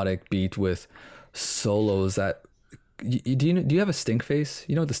uplifting melodic beat with solos that, do you have a stink face?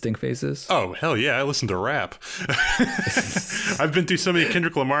 You know what the stink face is? Oh, hell yeah. I listen to rap. I've been through so many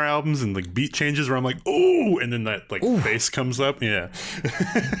Kendrick Lamar albums and like beat changes where I'm like, ooh, and then that like bass comes up. Yeah.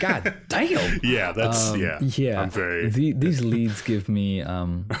 God damn. Yeah, that's, Yeah. I'm very... These leads give me,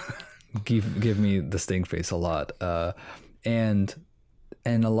 give me the stink face a lot. And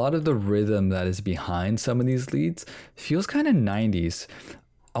a lot of the rhythm that is behind some of these leads feels kind of 90s.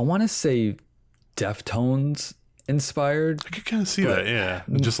 I want to say Deftones inspired. I could kind of see that, yeah.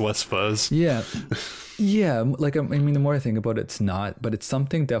 Just less fuzz. Yeah. Yeah, like, I mean, the more I think about it, it's not, but it's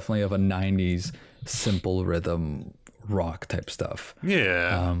something definitely of a 90s simple rhythm rock type stuff.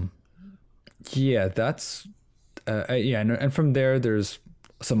 Yeah. Yeah, that's... and from there's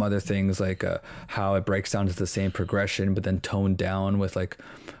some other things like how it breaks down to the same progression but then toned down with like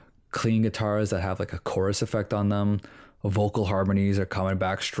clean guitars that have like a chorus effect on them, vocal harmonies are coming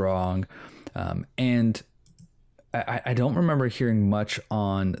back strong. And I don't remember hearing much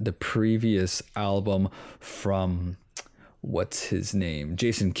on the previous album from, what's his name?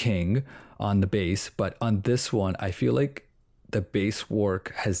 Jason King on the bass. But on this one, I feel like the bass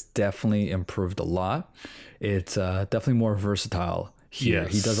work has definitely improved a lot. It's definitely more versatile here.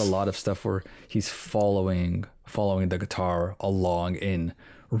 Yes. He does a lot of stuff where he's following the guitar along in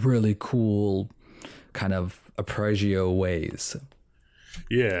really cool kind of arpeggio ways.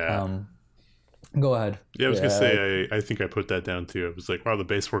 Yeah. Go ahead. Yeah, I was gonna say I think I put that down too. It was like, wow, the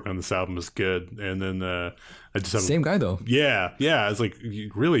bass work on this album is good, and then I just have Same guy though. Yeah. It's like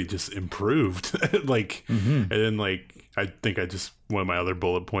you really just improved, like, and then like I think I just one of my other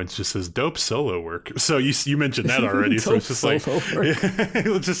bullet points just says dope solo work. So you mentioned that already. So it's just like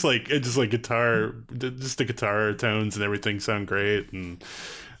it's just like guitar, just the guitar tones and everything sound great, and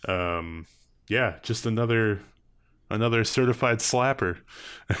yeah, just another certified slapper.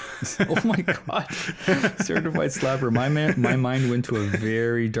 Oh my god, certified slapper. My mind went to a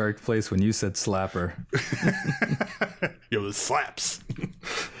very dark place when you said slapper. Yo, the slaps.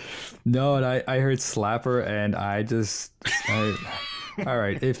 No, and I heard slapper, and all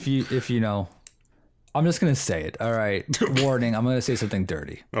right. If you know, I'm just gonna say it. All right, warning. I'm gonna say something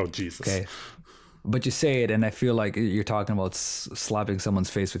dirty. Oh Jesus. Okay. But you say it, and I feel like you're talking about slapping someone's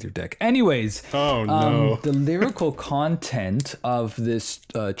face with your dick. Anyways, oh no. The lyrical content of this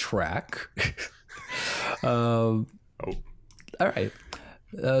track. All right.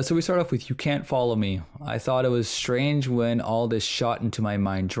 So we start off with "You Can't Follow Me." I thought it was strange when all this shot into my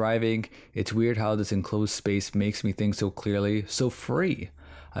mind driving. It's weird how this enclosed space makes me think so clearly, so free.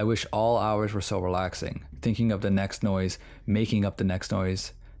 I wish all hours were so relaxing. Thinking of the next noise, making up the next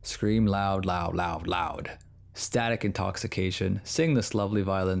noise. Scream loud, loud, loud, loud. Static intoxication. Sing this lovely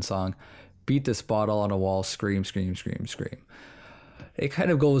violin song. Beat this bottle on a wall. Scream, scream, scream, scream. It kind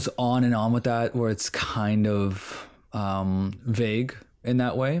of goes on and on with that, where it's kind of vague in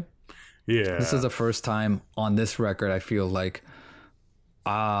that way. Yeah. This is the first time on this record I feel like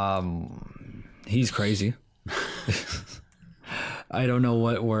he's crazy. I don't know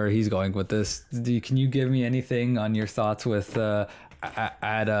where he's going with this. Can you give me anything on your thoughts with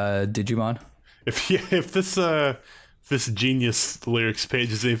at Digimon? If this genius lyrics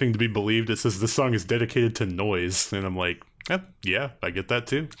page is anything to be believed, it says this song is dedicated to noise, and I'm like, yeah, I get that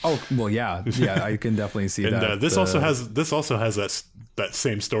too. Oh well, yeah, I can definitely see and that. This also has that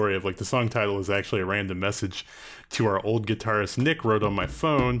same story of like the song title is actually a random message to our old guitarist Nick wrote on my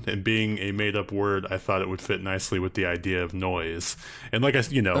phone, and being a made up word, I thought it would fit nicely with the idea of noise. And like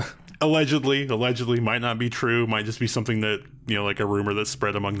allegedly might not be true, might just be something that like a rumor that's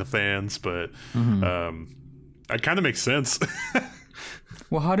spread among the fans, but it kind of makes sense.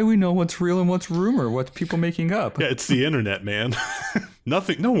 Well, how do we know what's real and what's rumor? What's people making up? Yeah, it's the internet, man. No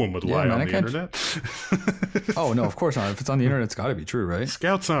one would lie on the internet. Oh no, of course not. If it's on the internet, it's got to be true, right?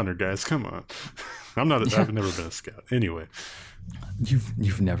 Scout's honor, guys. Come on. I've never been a scout. Anyway,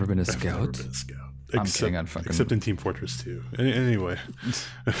 you've never been a scout? I've never been a scout. I'm kidding. I'm fucking. Except in Team Fortress 2. Anyway,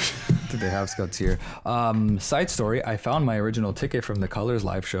 did they have scouts here? Side story: I found my original ticket from the Colors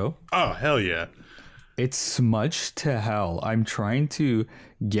live show. Oh hell yeah! It's smudged to hell. I'm trying to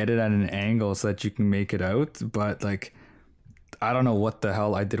get it at an angle so that you can make it out, but like, I don't know what the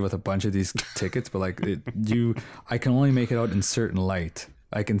hell I did with a bunch of these tickets, but like, I can only make it out in certain light.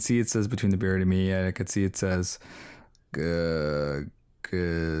 I can see it says Between the Beard and Me, and I can see it says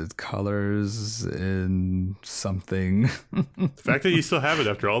Colors in something. The fact that you still have it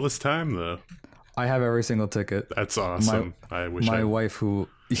after all this time, though. I have every single ticket. That's awesome. My wife, who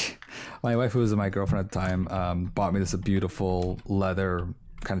was my girlfriend at the time, bought me this beautiful leather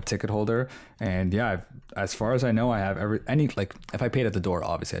kind of ticket holder, and yeah, as far as I know, I have if I paid at the door,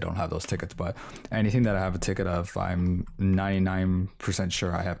 obviously I don't have those tickets, but anything that I have a ticket of, I'm 99%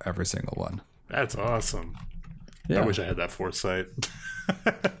 sure I have every single one. That's awesome. Yeah. I wish I had that foresight.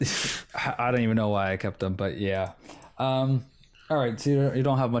 I don't even know why I kept them, but yeah. All right, so you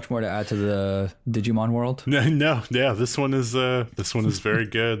don't have much more to add to the Digimon world? No, yeah, this one is very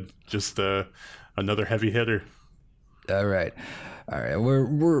good. Just another heavy hitter. All right,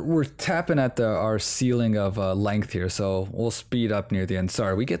 we're tapping at our ceiling of length here, so we'll speed up near the end.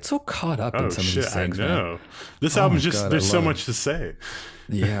 Sorry, we get so caught up in some of these things. I know. Man. This album's there's so much to say.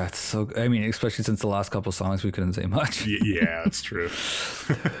 Yeah, it's so. I mean, especially since the last couple songs, we couldn't say much. Yeah, that's true.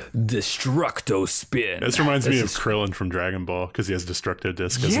 Destructo Spin. This reminds me of Krillin from Dragon Ball because he has Destructo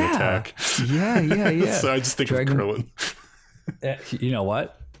Disc as an attack. Yeah. So I just think of Krillin. You know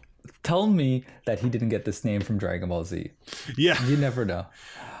what? Tell me that he didn't get this name from Dragon Ball Z. Yeah. You never know.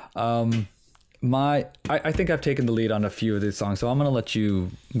 I think I've taken the lead on a few of these songs, so I'm gonna let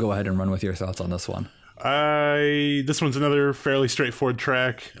you go ahead and run with your thoughts on this one. This one's another fairly straightforward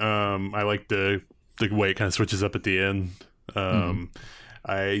track. I like the way it kind of switches up at the end.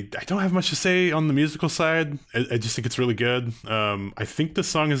 I don't have much to say on the musical side. I just think it's really good. I think the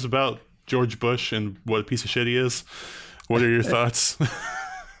song is about George Bush and what a piece of shit he is. What are your thoughts?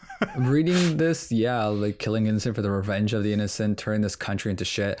 Reading this, yeah, like killing innocent for the revenge of the innocent, turning this country into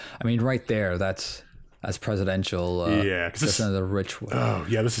shit. I mean, right there, that's presidential. Yeah, because this is the rich. Oh,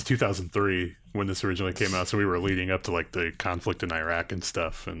 yeah, this is 2003 when this originally came out, so we were leading up to like the conflict in Iraq and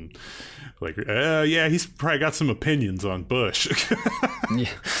stuff, and like, yeah, he's probably got some opinions on Bush.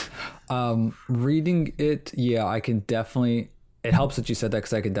 Yeah, reading it, yeah, I can definitely. It helps that you said that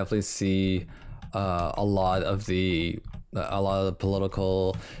because I can definitely see a lot of the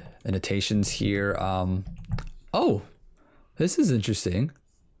political annotations here. Oh, this is interesting.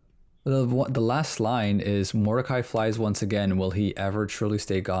 The last line is Mordecai flies once again. Will he ever truly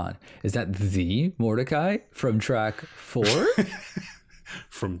stay gone? Is that the Mordecai from track 4?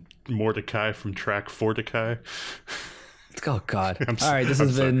 From Mordecai from track 4-Decai. Oh God! All right, this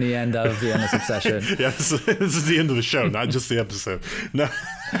has been the end of the Endless Obsession. Yeah, this is the end of the show, not just the episode. No,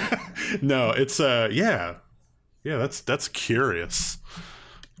 no, it's yeah, that's curious.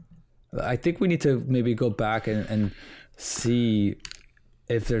 I think we need to maybe go back and see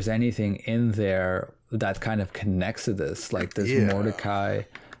if there's anything in there that kind of connects to this. Like, does Mordecai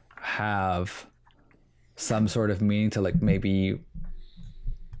have some sort of meaning to, like, maybe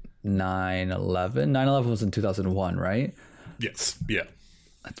 9/11? 9/11 was in 2001, right? Yes. Yeah.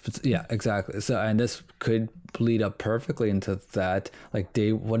 Yeah, exactly. So, and this could lead up perfectly into that. Like,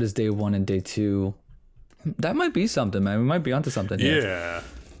 what is day 1 and day 2? That might be something, man. We might be onto something here. Yeah.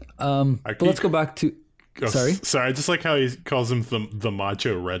 But let's go back to. Sorry. I just like how he calls him the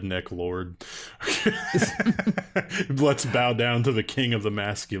macho redneck lord. Let's bow down to the king of the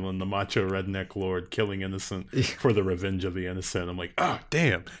masculine, the macho redneck lord, killing innocent for the revenge of the innocent. I'm like, oh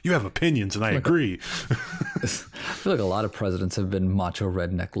damn, you have opinions, and I agree. I feel like a lot of presidents have been macho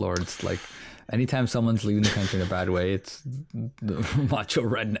redneck lords. Like, anytime someone's leading the country in a bad way, it's the macho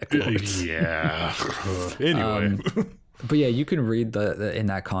redneck lords. Yeah. Anyway. But yeah, you can read the in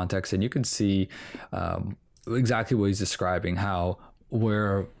that context, and you can see exactly what he's describing. How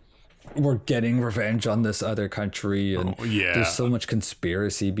we're getting revenge on this other country, and there's so much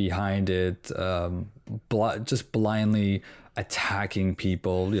conspiracy behind it. Just blindly attacking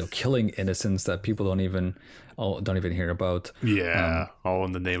people, killing innocents that people don't even hear about. Yeah, all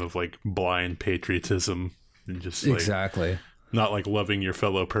in the name of like blind patriotism, and just like, exactly not like loving your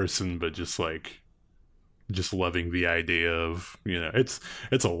fellow person, but just loving the idea of, it's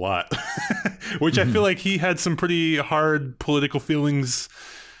a lot. Which I feel like he had some pretty hard political feelings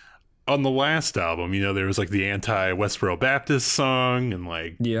on the last album. There was like the anti-Westboro Baptist song, and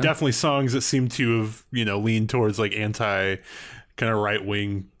like definitely songs that seem to have, leaned towards like anti kind of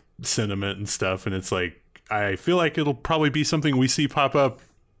right-wing sentiment and stuff. And it's like, I feel like it'll probably be something we see pop up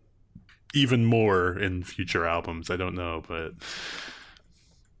even more in future albums. I don't know, but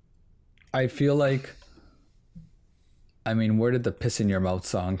I feel like, I mean, where did the "piss in your mouth"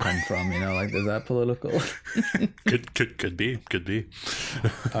 song come from? Like, is that political? could be.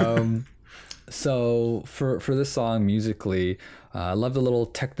 So for this song musically, I love the little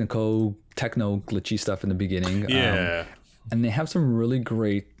techno glitchy stuff in the beginning. Yeah, and they have some really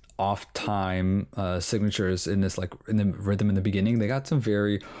great off time signatures in this, like in the rhythm in the beginning. They got some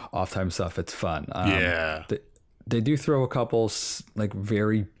very off time stuff. It's fun. They do throw a couple like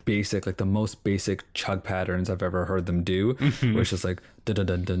very basic, like the most basic chug patterns I've ever heard them do, which is like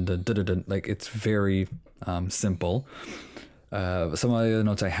da-da-dun-dun-dun-dun-dun-dun. Like, it's very simple. Some of the other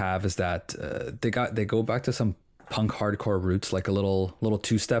notes I have is that they go back to some punk hardcore roots, like a little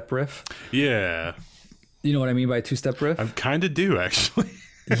 2-step riff. Yeah, you know what I mean by a 2-step riff? I kind of do, actually.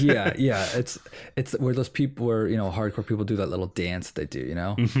 yeah. It's where those people, where hardcore people do that little dance they do. You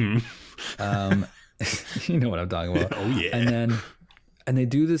know what I'm talking about. Oh yeah. And they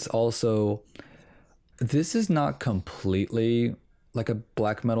do this also. This is not completely like a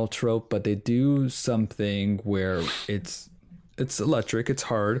black metal trope, but they do something where it's electric, it's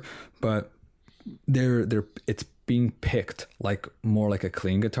hard, but it's being picked like more like a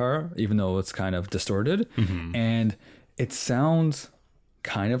clean guitar, even though it's kind of distorted. And it sounds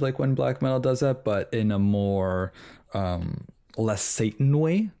kind of like when black metal does that, but in a more less Satan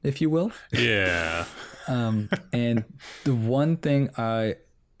way, if you will. Yeah. And the one thing I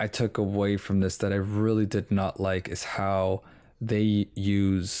took away from this that I really did not like is how they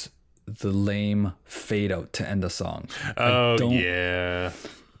use the lame fade out to end the song. Oh, yeah.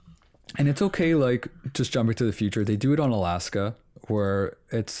 And it's okay, like, just jumping to the future. They do it on Alaska, where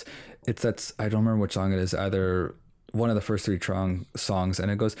that's I don't remember which song it is. Either one of the first three songs,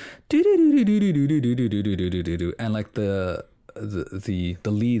 and it goes do do do do do do do do do do do do do do, and like the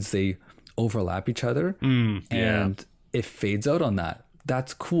leads, they overlap each other, and it fades out on that.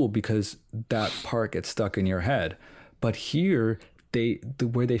 That's cool because that part gets stuck in your head. But here,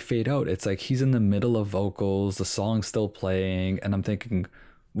 where they fade out, it's like he's in the middle of vocals, the song's still playing, and I'm thinking,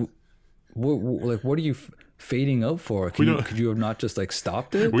 what are you fading out for? Could you have not just like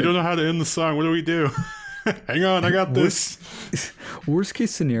stopped it? We don't know how to end the song. What do we do? Hang on, I got this. Worst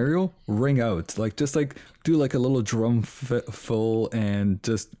case scenario, ring out. Like, just like do like a little drum full and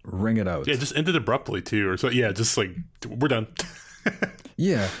just ring it out. Yeah, just end it abruptly too, or so. Yeah, just like we're done.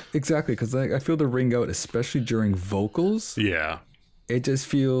 Yeah, exactly. Because like I feel the ring out, especially during vocals. Yeah, it just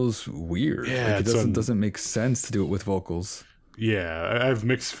feels weird. Yeah, like it doesn't make sense to do it with vocals. Yeah, I have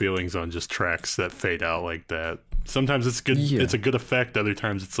mixed feelings on just tracks that fade out like that. Sometimes it's good. Yeah. It's a good effect. Other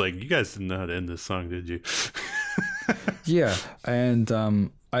times it's like, you guys didn't know how to end this song, did you? Yeah, and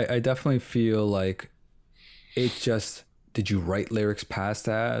I definitely feel like it just. Did you write lyrics past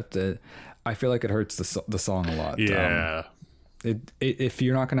that? I feel like it hurts the song a lot. Yeah. If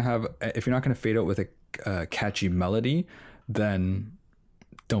you're not gonna fade out with a catchy melody, then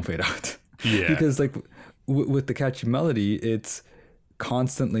don't fade out. Yeah. Because like with the catchy melody, it's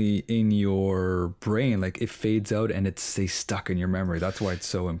constantly in your brain. Like it fades out and it stays stuck in your memory. That's why it's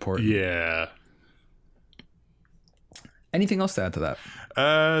so important. Yeah. Anything else to add to that?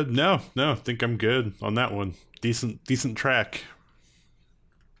 No. I think I'm good on that one. Decent track.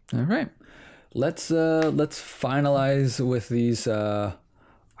 All right. Let's finalize with these. I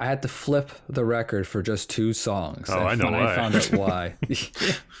had to flip the record for just 2 songs. Oh, I know why. I found out why.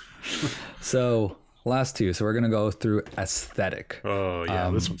 So last 2. So we're gonna go through Aesthetic. Oh yeah,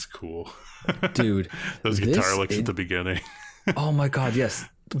 this one's cool, dude. Those guitar licks at the beginning. Oh my god, yes,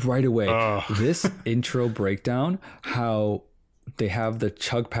 right away. This intro breakdown, how they have the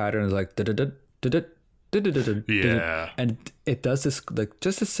chug pattern, like yeah, and it does this like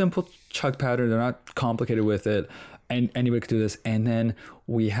just a simple chug pattern. They're not complicated with it, and anybody could do this. And then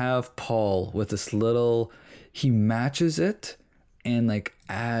we have Paul with this little, he matches it and like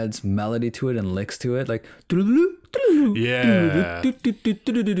adds melody to it and licks to it, like yeah.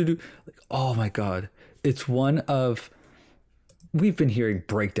 Oh my god, it's one of, we've been hearing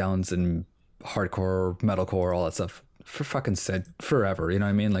breakdowns in hardcore, metalcore, all that stuff for fucking said forever. You know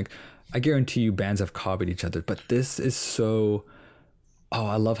what I mean? Like, I guarantee you bands have copied each other, but this is so,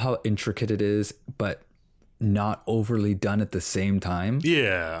 I love how intricate it is, but not overly done at the same time.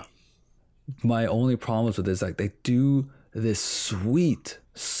 Yeah. My only problems with this is like they do this sweet,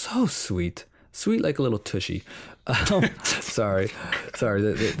 so sweet like a little tushy. Sorry,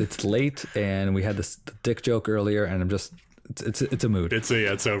 it's late and we had this dick joke earlier, and I'm just, it's a mood. It's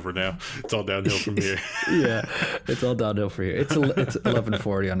over now. It's all downhill from here. Yeah, it's all downhill from here. It's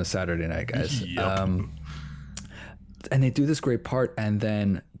 11:40 on a Saturday night, guys. Yep. And they do this great part, and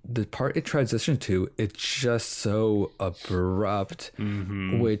then the part it transitions to, it's just so abrupt,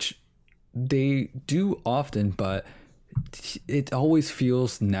 which they do often, but it always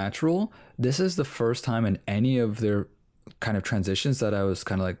feels natural. This is the first time in any of their kind of transitions that I was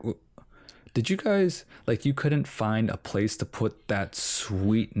kind of like, did you guys, like, you couldn't find a place to put that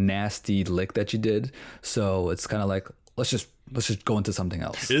sweet, nasty lick that you did? So it's kind of like, let's just go into something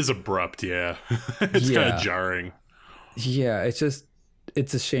else. It is abrupt, yeah. It's kind of jarring. Yeah, it's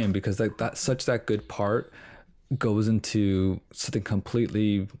a shame because like that good part goes into something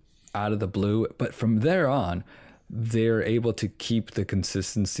completely out of the blue. But from there on, they're able to keep the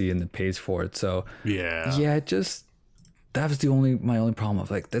consistency and the pace for it. So yeah, that was my only problem of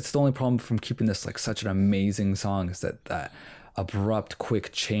like, that's the only problem from keeping this like such an amazing song, is that abrupt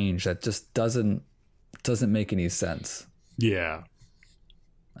quick change that just doesn't make any sense. Yeah.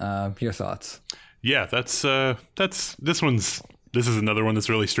 Your thoughts? Yeah, this is another one that's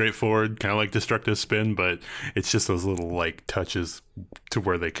really straightforward, kind of like Destructive Spin, but it's just those little like touches to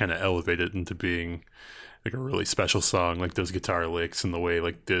where they kind of elevate it into being like a really special song, like those guitar licks and the way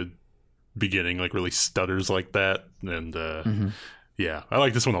like the beginning like really stutters like that. And yeah, I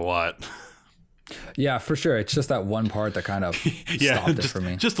like this one a lot. Yeah, for sure. It's just that one part that kind of stopped it for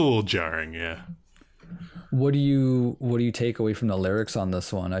me. Just a little jarring, yeah. What do you take away from the lyrics on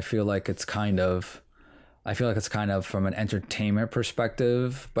this one? I feel like it's kind of from an entertainment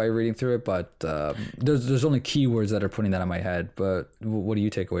perspective by reading through it, but there's only keywords that are putting that in my head. But what do you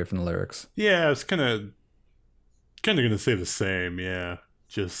take away from the lyrics? Yeah, I was kind of gonna say the same. Yeah,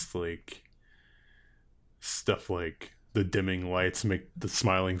 just like stuff like the dimming lights make the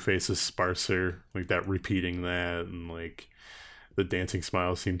smiling faces sparser, like that repeating that, and like the dancing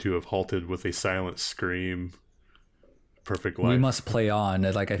smiles seem to have halted with a silent scream. Perfect life. We must play on.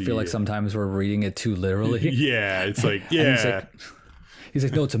 Like I feel like sometimes we're reading it too literally. Yeah, it's like yeah. He's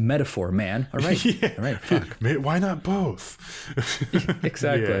like, no, it's a metaphor, man. All right, all right, fuck. Why not both?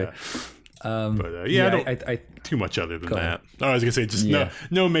 Exactly. But I don't too much other than that. Oh, I was gonna say just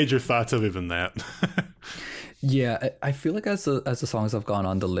no major thoughts other than that. Yeah, I feel like as the songs have gone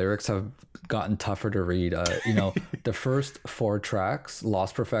on, the lyrics have gotten tougher to read. The first 4 tracks,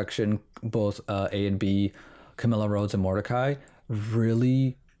 Lost Perfection, both A and B, Camilla Rhodes and Mordecai,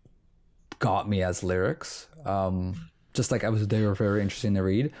 really got me as lyrics. Just like they were very interesting to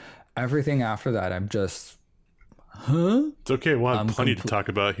read. Everything after that, I'm just, huh? It's okay. We'll have plenty to talk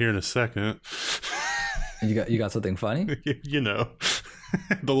about here in a second. You got something funny? You know.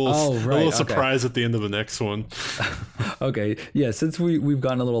 The little surprise at the end of the next one. Okay, yeah. Since we've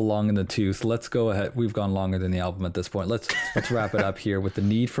gotten a little long in the tooth, let's go ahead. We've gone longer than the album at this point. Let's wrap it up here with the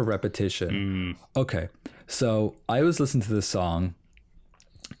need for repetition. Okay, so I was listening to this song,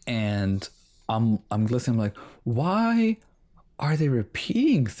 and I'm listening. I'm like, why are they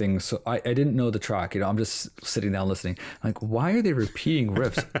repeating things? So I didn't know the track. I'm just sitting down listening. I'm like, why are they repeating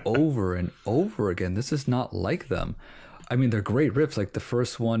riffs over and over again? This is not like them. I mean, they're great riffs. Like the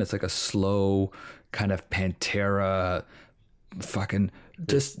first one, it's like a slow kind of Pantera, fucking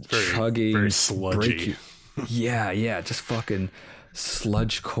just chugging, very sludgy. Yeah, just fucking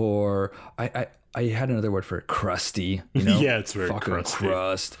sludge core. I had another word for it, crusty. You know, yeah, it's very fucking crusty.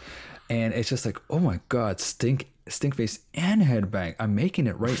 Crust, and it's just like, oh my god, stink face and headbang. I'm making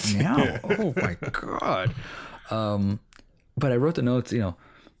it right now. Oh my god. But I wrote the notes.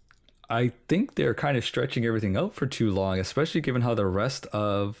 I think they're kind of stretching everything out for too long, especially given how the rest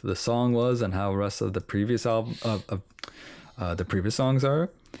of the song was and how the rest of the previous album the previous songs are.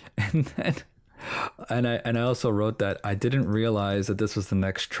 And I also wrote that I didn't realize that this was the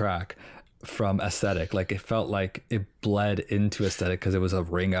next track from Aesthetic. Like it felt like it bled into Aesthetic because it was a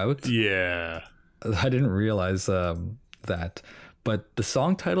ring out. Yeah. I didn't realize that. But the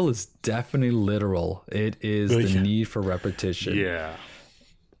song title is definitely literal. It is the need for repetition. Yeah.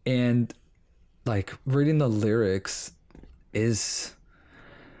 And like reading the lyrics there's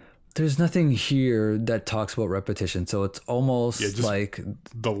nothing here that talks about repetition. So it's almost like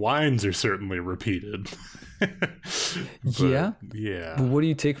the lines are certainly repeated. Yeah. But what do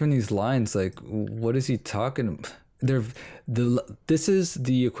you take from these lines? Like, what is he talking? This is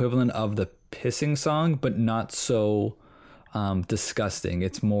the equivalent of the pissing song, but not so disgusting.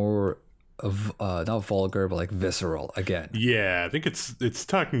 It's more of not vulgar, but like visceral again. Yeah, I think it's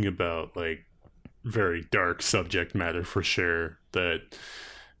talking about like very dark subject matter for sure. That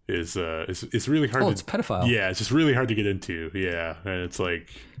is really hard. It's pedophile. Yeah, it's just really hard to get into. Yeah, and it's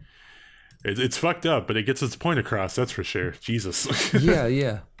like it's fucked up, but it gets its point across. That's for sure. Jesus.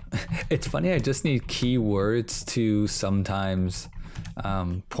 Yeah. It's funny. I just need keywords to sometimes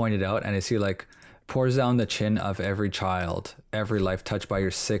point it out, and I see like. Pours down the chin of every child, every life touched by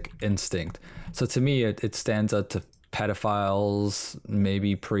your sick instinct. So to me, it stands out to pedophiles,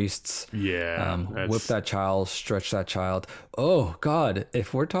 maybe priests. Yeah. Whip that child, stretch that child. Oh, God.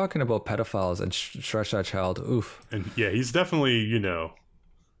 If we're talking about pedophiles and stretch that child, oof. And yeah, he's definitely,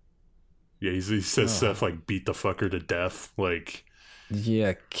 he says stuff like beat the fucker to death. Like,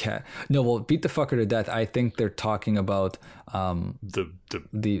 yeah, no, well, beat the fucker to death. I think they're talking about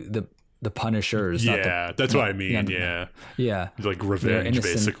the Punishers. Yeah, that's what I mean. Yeah. Like revenge,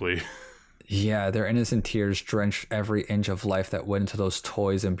 basically. Yeah, their innocent tears drenched every inch of life that went into those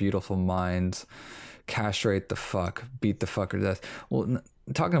toys and beautiful minds. Castrate the fuck, beat the fucker to death. Well,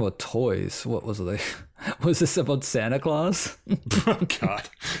 talking about toys, what was it? Was this about Santa Claus? Oh, God.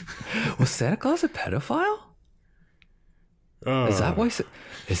 Was Santa Claus a pedophile? Is that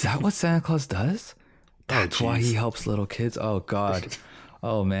what Santa Claus does? That's why he helps little kids? Oh, God.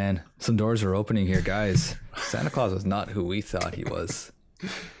 Oh, man. Some doors are opening here, guys. Santa Claus is not who we thought he was.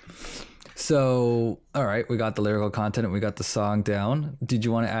 So, all right. We got the lyrical content and we got the song down. Did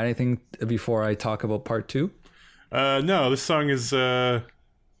you want to add anything before I talk about part 2? No, this song is, it's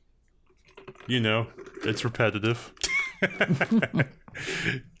repetitive. I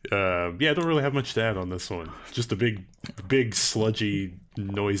don't really have much to add on this one. Just a big, sludgy,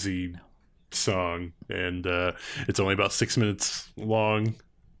 noisy song, and it's only about 6 minutes long,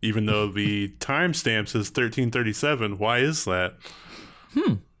 even though the timestamp says 13:37. Why is that?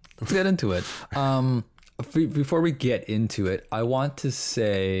 Let's get into it. Before we get into it, I want to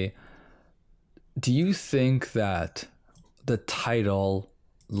say, do you think that the title,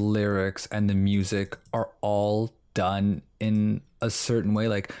 lyrics, and the music are all done in a certain way,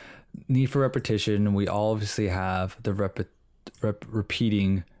 like need for repetition. We obviously have the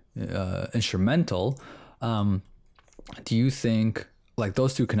repeating instrumental. Do you think like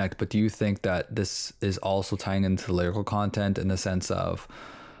those two connect, but do you think that this is also tying into the lyrical content in the sense of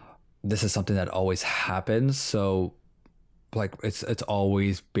this is something that always happens? So like it's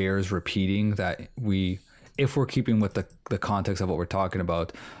always bears repeating that if we're keeping with the context of what we're talking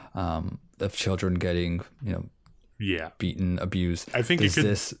about, of children getting, beaten, abused. I think it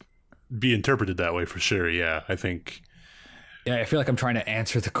could be interpreted that way for sure. Yeah, I think. Yeah, I feel like I'm trying to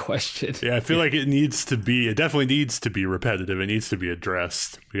answer the question. Yeah, I feel like it definitely needs to be repetitive. It needs to be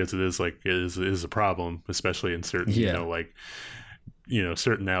addressed because it is a problem, especially in certain,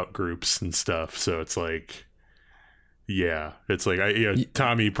 certain out groups and stuff. So it's like, yeah, it's like,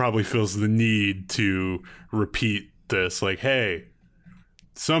 Tommy probably feels the need to repeat this, like, hey,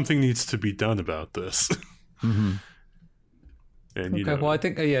 something needs to be done about this. Mm-hmm. And okay, well, I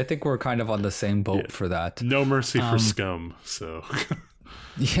think we're kind of on the same boat for that. No mercy for scum. So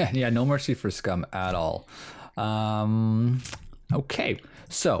yeah, no mercy for scum at all. Okay,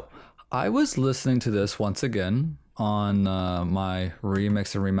 so I was listening to this once again on my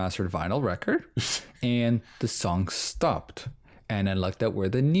remix and remastered vinyl record, and the song stopped. And I looked at where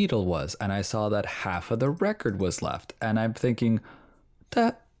the needle was, and I saw that half of the record was left. And I'm thinking,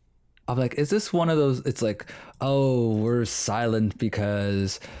 I'm like, is this one of those? It's like, oh, we're silent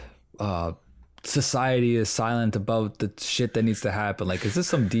because society is silent about the shit that needs to happen. Like, is this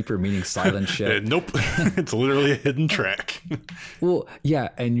some deeper meaning silent shit? Nope. It's literally a hidden track. Well, yeah.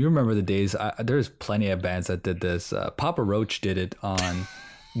 And you remember the days, there's plenty of bands that did this. Papa Roach did it on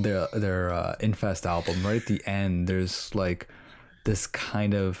their Infest album. Right at the end, there's like this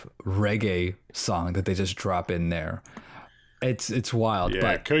kind of reggae song that they just drop in there. It's wild. Yeah,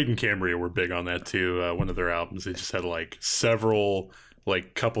 but Coheed and Cambria were big on that too. One of their albums, they just had like several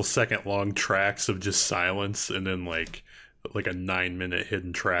like couple second long tracks of just silence, and then like a 9-minute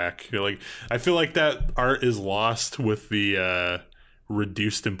hidden track. I feel like that art is lost with the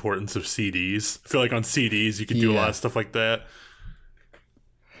reduced importance of CDs. I feel like on CDs you can do a lot of stuff like that.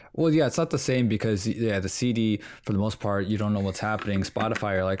 Well, yeah, it's not the same because the CD for the most part you don't know what's happening.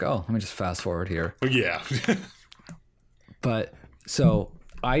 Spotify, you're like, oh, let me just fast forward here. Yeah. But so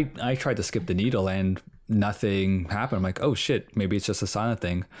I tried to skip the needle and nothing happened. I'm like, oh shit, maybe it's just a silent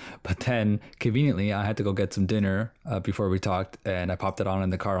thing. But then conveniently I had to go get some dinner before we talked, and I popped it on in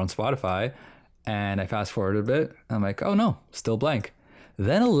the car on Spotify, and I fast forwarded a bit. I'm like, oh no, still blank.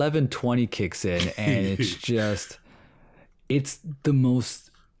 Then 11:20 kicks in, and it's the most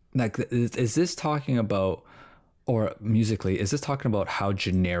like, is this talking about, or musically, is this talking about how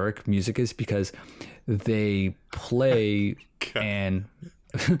generic music is? Because they play and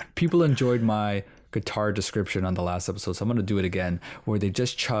people enjoyed my guitar description on the last episode, so I'm going to do it again, where they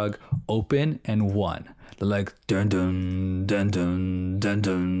just chug open and one. They're like dun dun dun dun dun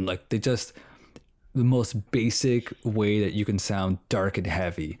dun, like they just, the most basic way that you can sound dark and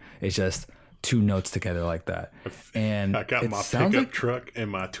heavy. It's just two notes together like that. And I got my pickup truck and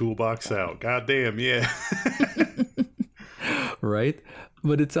my toolbox out. Goddamn, yeah. Right?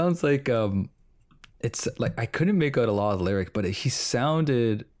 But it sounds like it's like, I couldn't make out a lot of the lyric, but he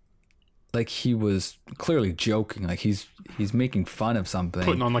sounded like he was clearly joking, like he's making fun of something,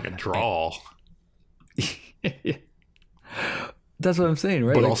 putting on like a drawl. Yeah. That's what I'm saying,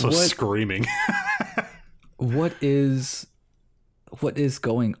 right? But like, also screaming. What is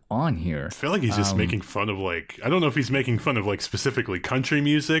going on here? I feel like he's just making fun of, like, I don't know if he's making fun of like specifically country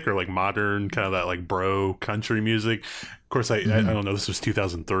music or like modern kind of that like bro country music. Of course, I don't know. This was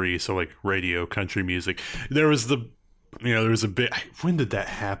 2003, so like radio country music. There was a bit. When did that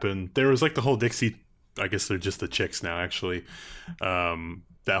happen? There was like the whole Dixie. I guess they're just the Chicks now, actually.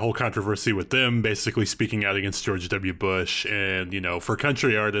 That whole controversy with them basically speaking out against George W. Bush, and for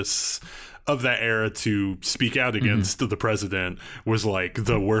country artists of that era to speak out against the president was like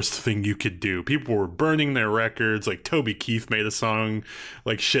the worst thing you could do. People were burning their records. Like Toby Keith made a song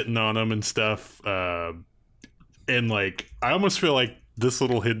like shitting on them and stuff. And like, I almost feel like this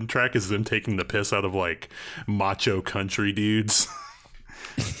little hidden track is them taking the piss out of like macho country dudes.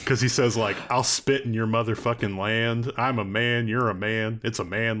 Because he says like, I'll spit in your motherfucking land. I'm a man. You're a man. It's a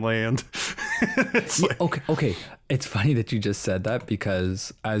man land. It's like, okay. It's funny that you just said that,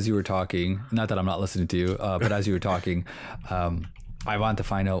 because as you were talking, not that I'm not listening to you, but as you were talking, I wanted to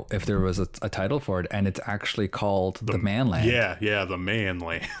find out if there was a title for it, and it's actually called The Man Land. Yeah, The Man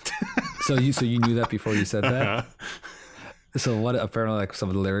Land. So you knew that before you said that? So what apparently like some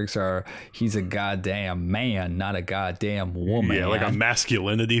of the lyrics are, he's a goddamn man, not a goddamn woman. Yeah, like a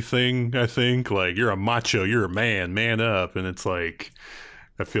masculinity thing, I think. Like, you're a macho, you're a man up. And it's like,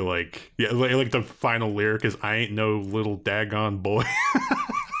 I feel like, yeah, like the final lyric is, I ain't no little daggone boy.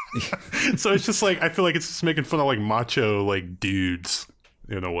 So it's just like, I feel like it's just making fun of like macho like dudes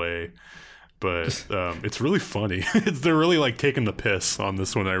in a way. But it's really funny. They're really like taking the piss on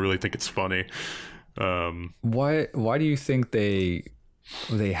this one. I really think it's funny. Why do you think they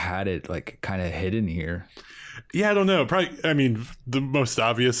had it like kind of hidden here? Yeah, I don't know. Probably, I mean, the most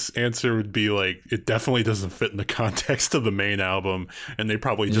obvious answer would be like, it definitely doesn't fit in the context of the main album. And they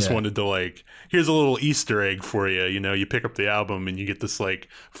probably just wanted to like, here's a little Easter egg for you. You know, you pick up the album and you get this like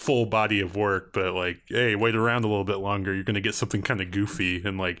full body of work, but like, hey, wait around a little bit longer. You're going to get something kind of goofy.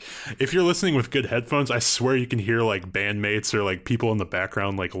 And like, if you're listening with good headphones, I swear you can hear like bandmates or like people in the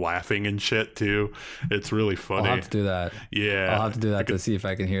background like laughing and shit too. It's really funny. I'll have to do that. Yeah. I'll have to do that to see if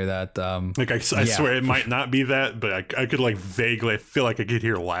I can hear that. Like, I swear it might not be that, but I could like vaguely feel like I could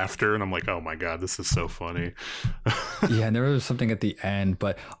hear laughter, and I'm like, oh my god, this is so funny. Yeah, and there was something at the end,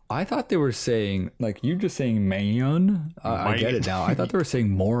 but I thought they were saying, like, you just saying man. I get it now. I thought they were saying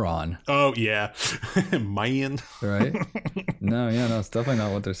moron. Oh yeah, man. Right? No, it's definitely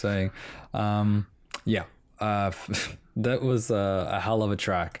not what they're saying. That was a hell of a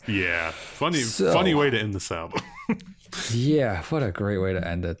track. Yeah, funny way to end this album. Yeah, what a great way to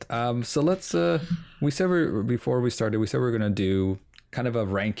end it. So let's before we started, we said we are gonna do kind of a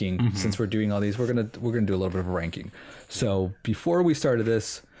ranking. Since we're doing all these, we're gonna do a little bit of a ranking. So before we started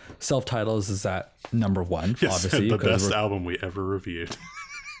this, Self-Titles is at number 1, yes, obviously. The best album we ever reviewed.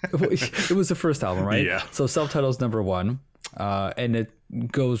 It was the first album, right? Yeah. So Self-Titles number 1, and it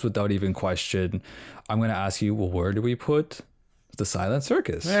goes without even question. I'm gonna ask you, well, where do we put the Silent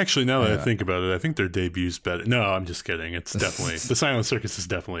Circus? Actually, now that I think about it, I think their debut's better. No, I'm just kidding. It's definitely the Silent Circus is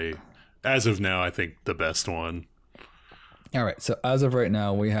definitely, as of now, I think the best one. All right. So as of right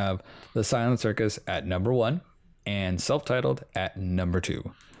now, we have the Silent Circus at number 1 and Self-Titled at number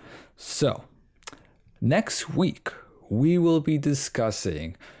 2. So next week we will be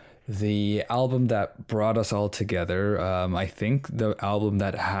discussing the album that brought us all together. I think the album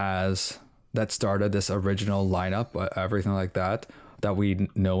that started this original lineup, everything like that we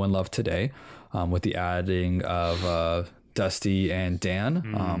know and love today, with the adding of Dusty and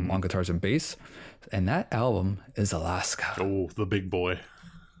Dan on guitars and bass. And that album is Alaska. Oh, the big boy.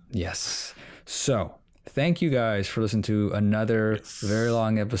 Yes. So thank you guys for listening to another very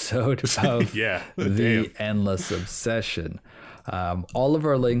long episode of The Endless Obsession. All of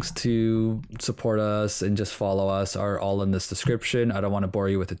our links to support us and just follow us are all in this description. I don't want to bore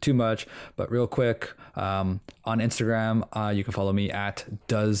you with it too much, but real quick, on Instagram, you can follow me at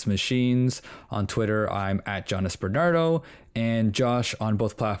DoesMachines. On Twitter, I'm at Jonas Bernardo, and Josh on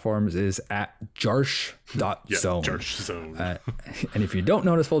both platforms is at jarsh.zone. Jarsh.zone. And if you don't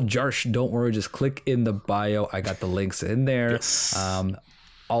know how to spell Jarsh, don't worry, just click in the bio. I got the links in there. Yes.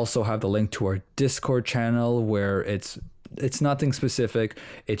 Also have the link to our Discord channel where it's nothing specific.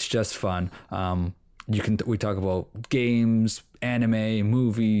 It's just fun. We talk about games, anime,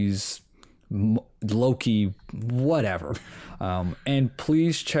 movies, Loki, whatever. And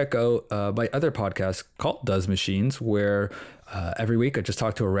please check out my other podcast called Does Machines, where every week I just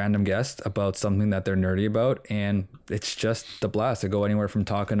talk to a random guest about something that they're nerdy about, and it's just the blast. I go anywhere from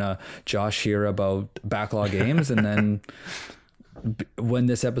talking to Josh here about backlog games, and then when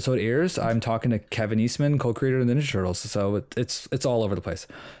this episode airs, I'm talking to Kevin Eastman, co-creator of the Ninja Turtles. So it's all over the place.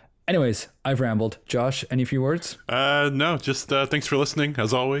 Anyways, I've rambled. Josh, any few words? No, just thanks for listening,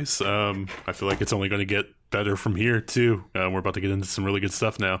 as always. I feel like it's only going to get better from here, too. We're about to get into some really good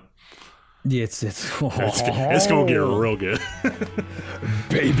stuff now. Yeah, it's going to get real good.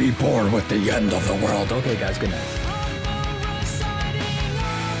 Baby born with the end of the world. Okay, guys, good night.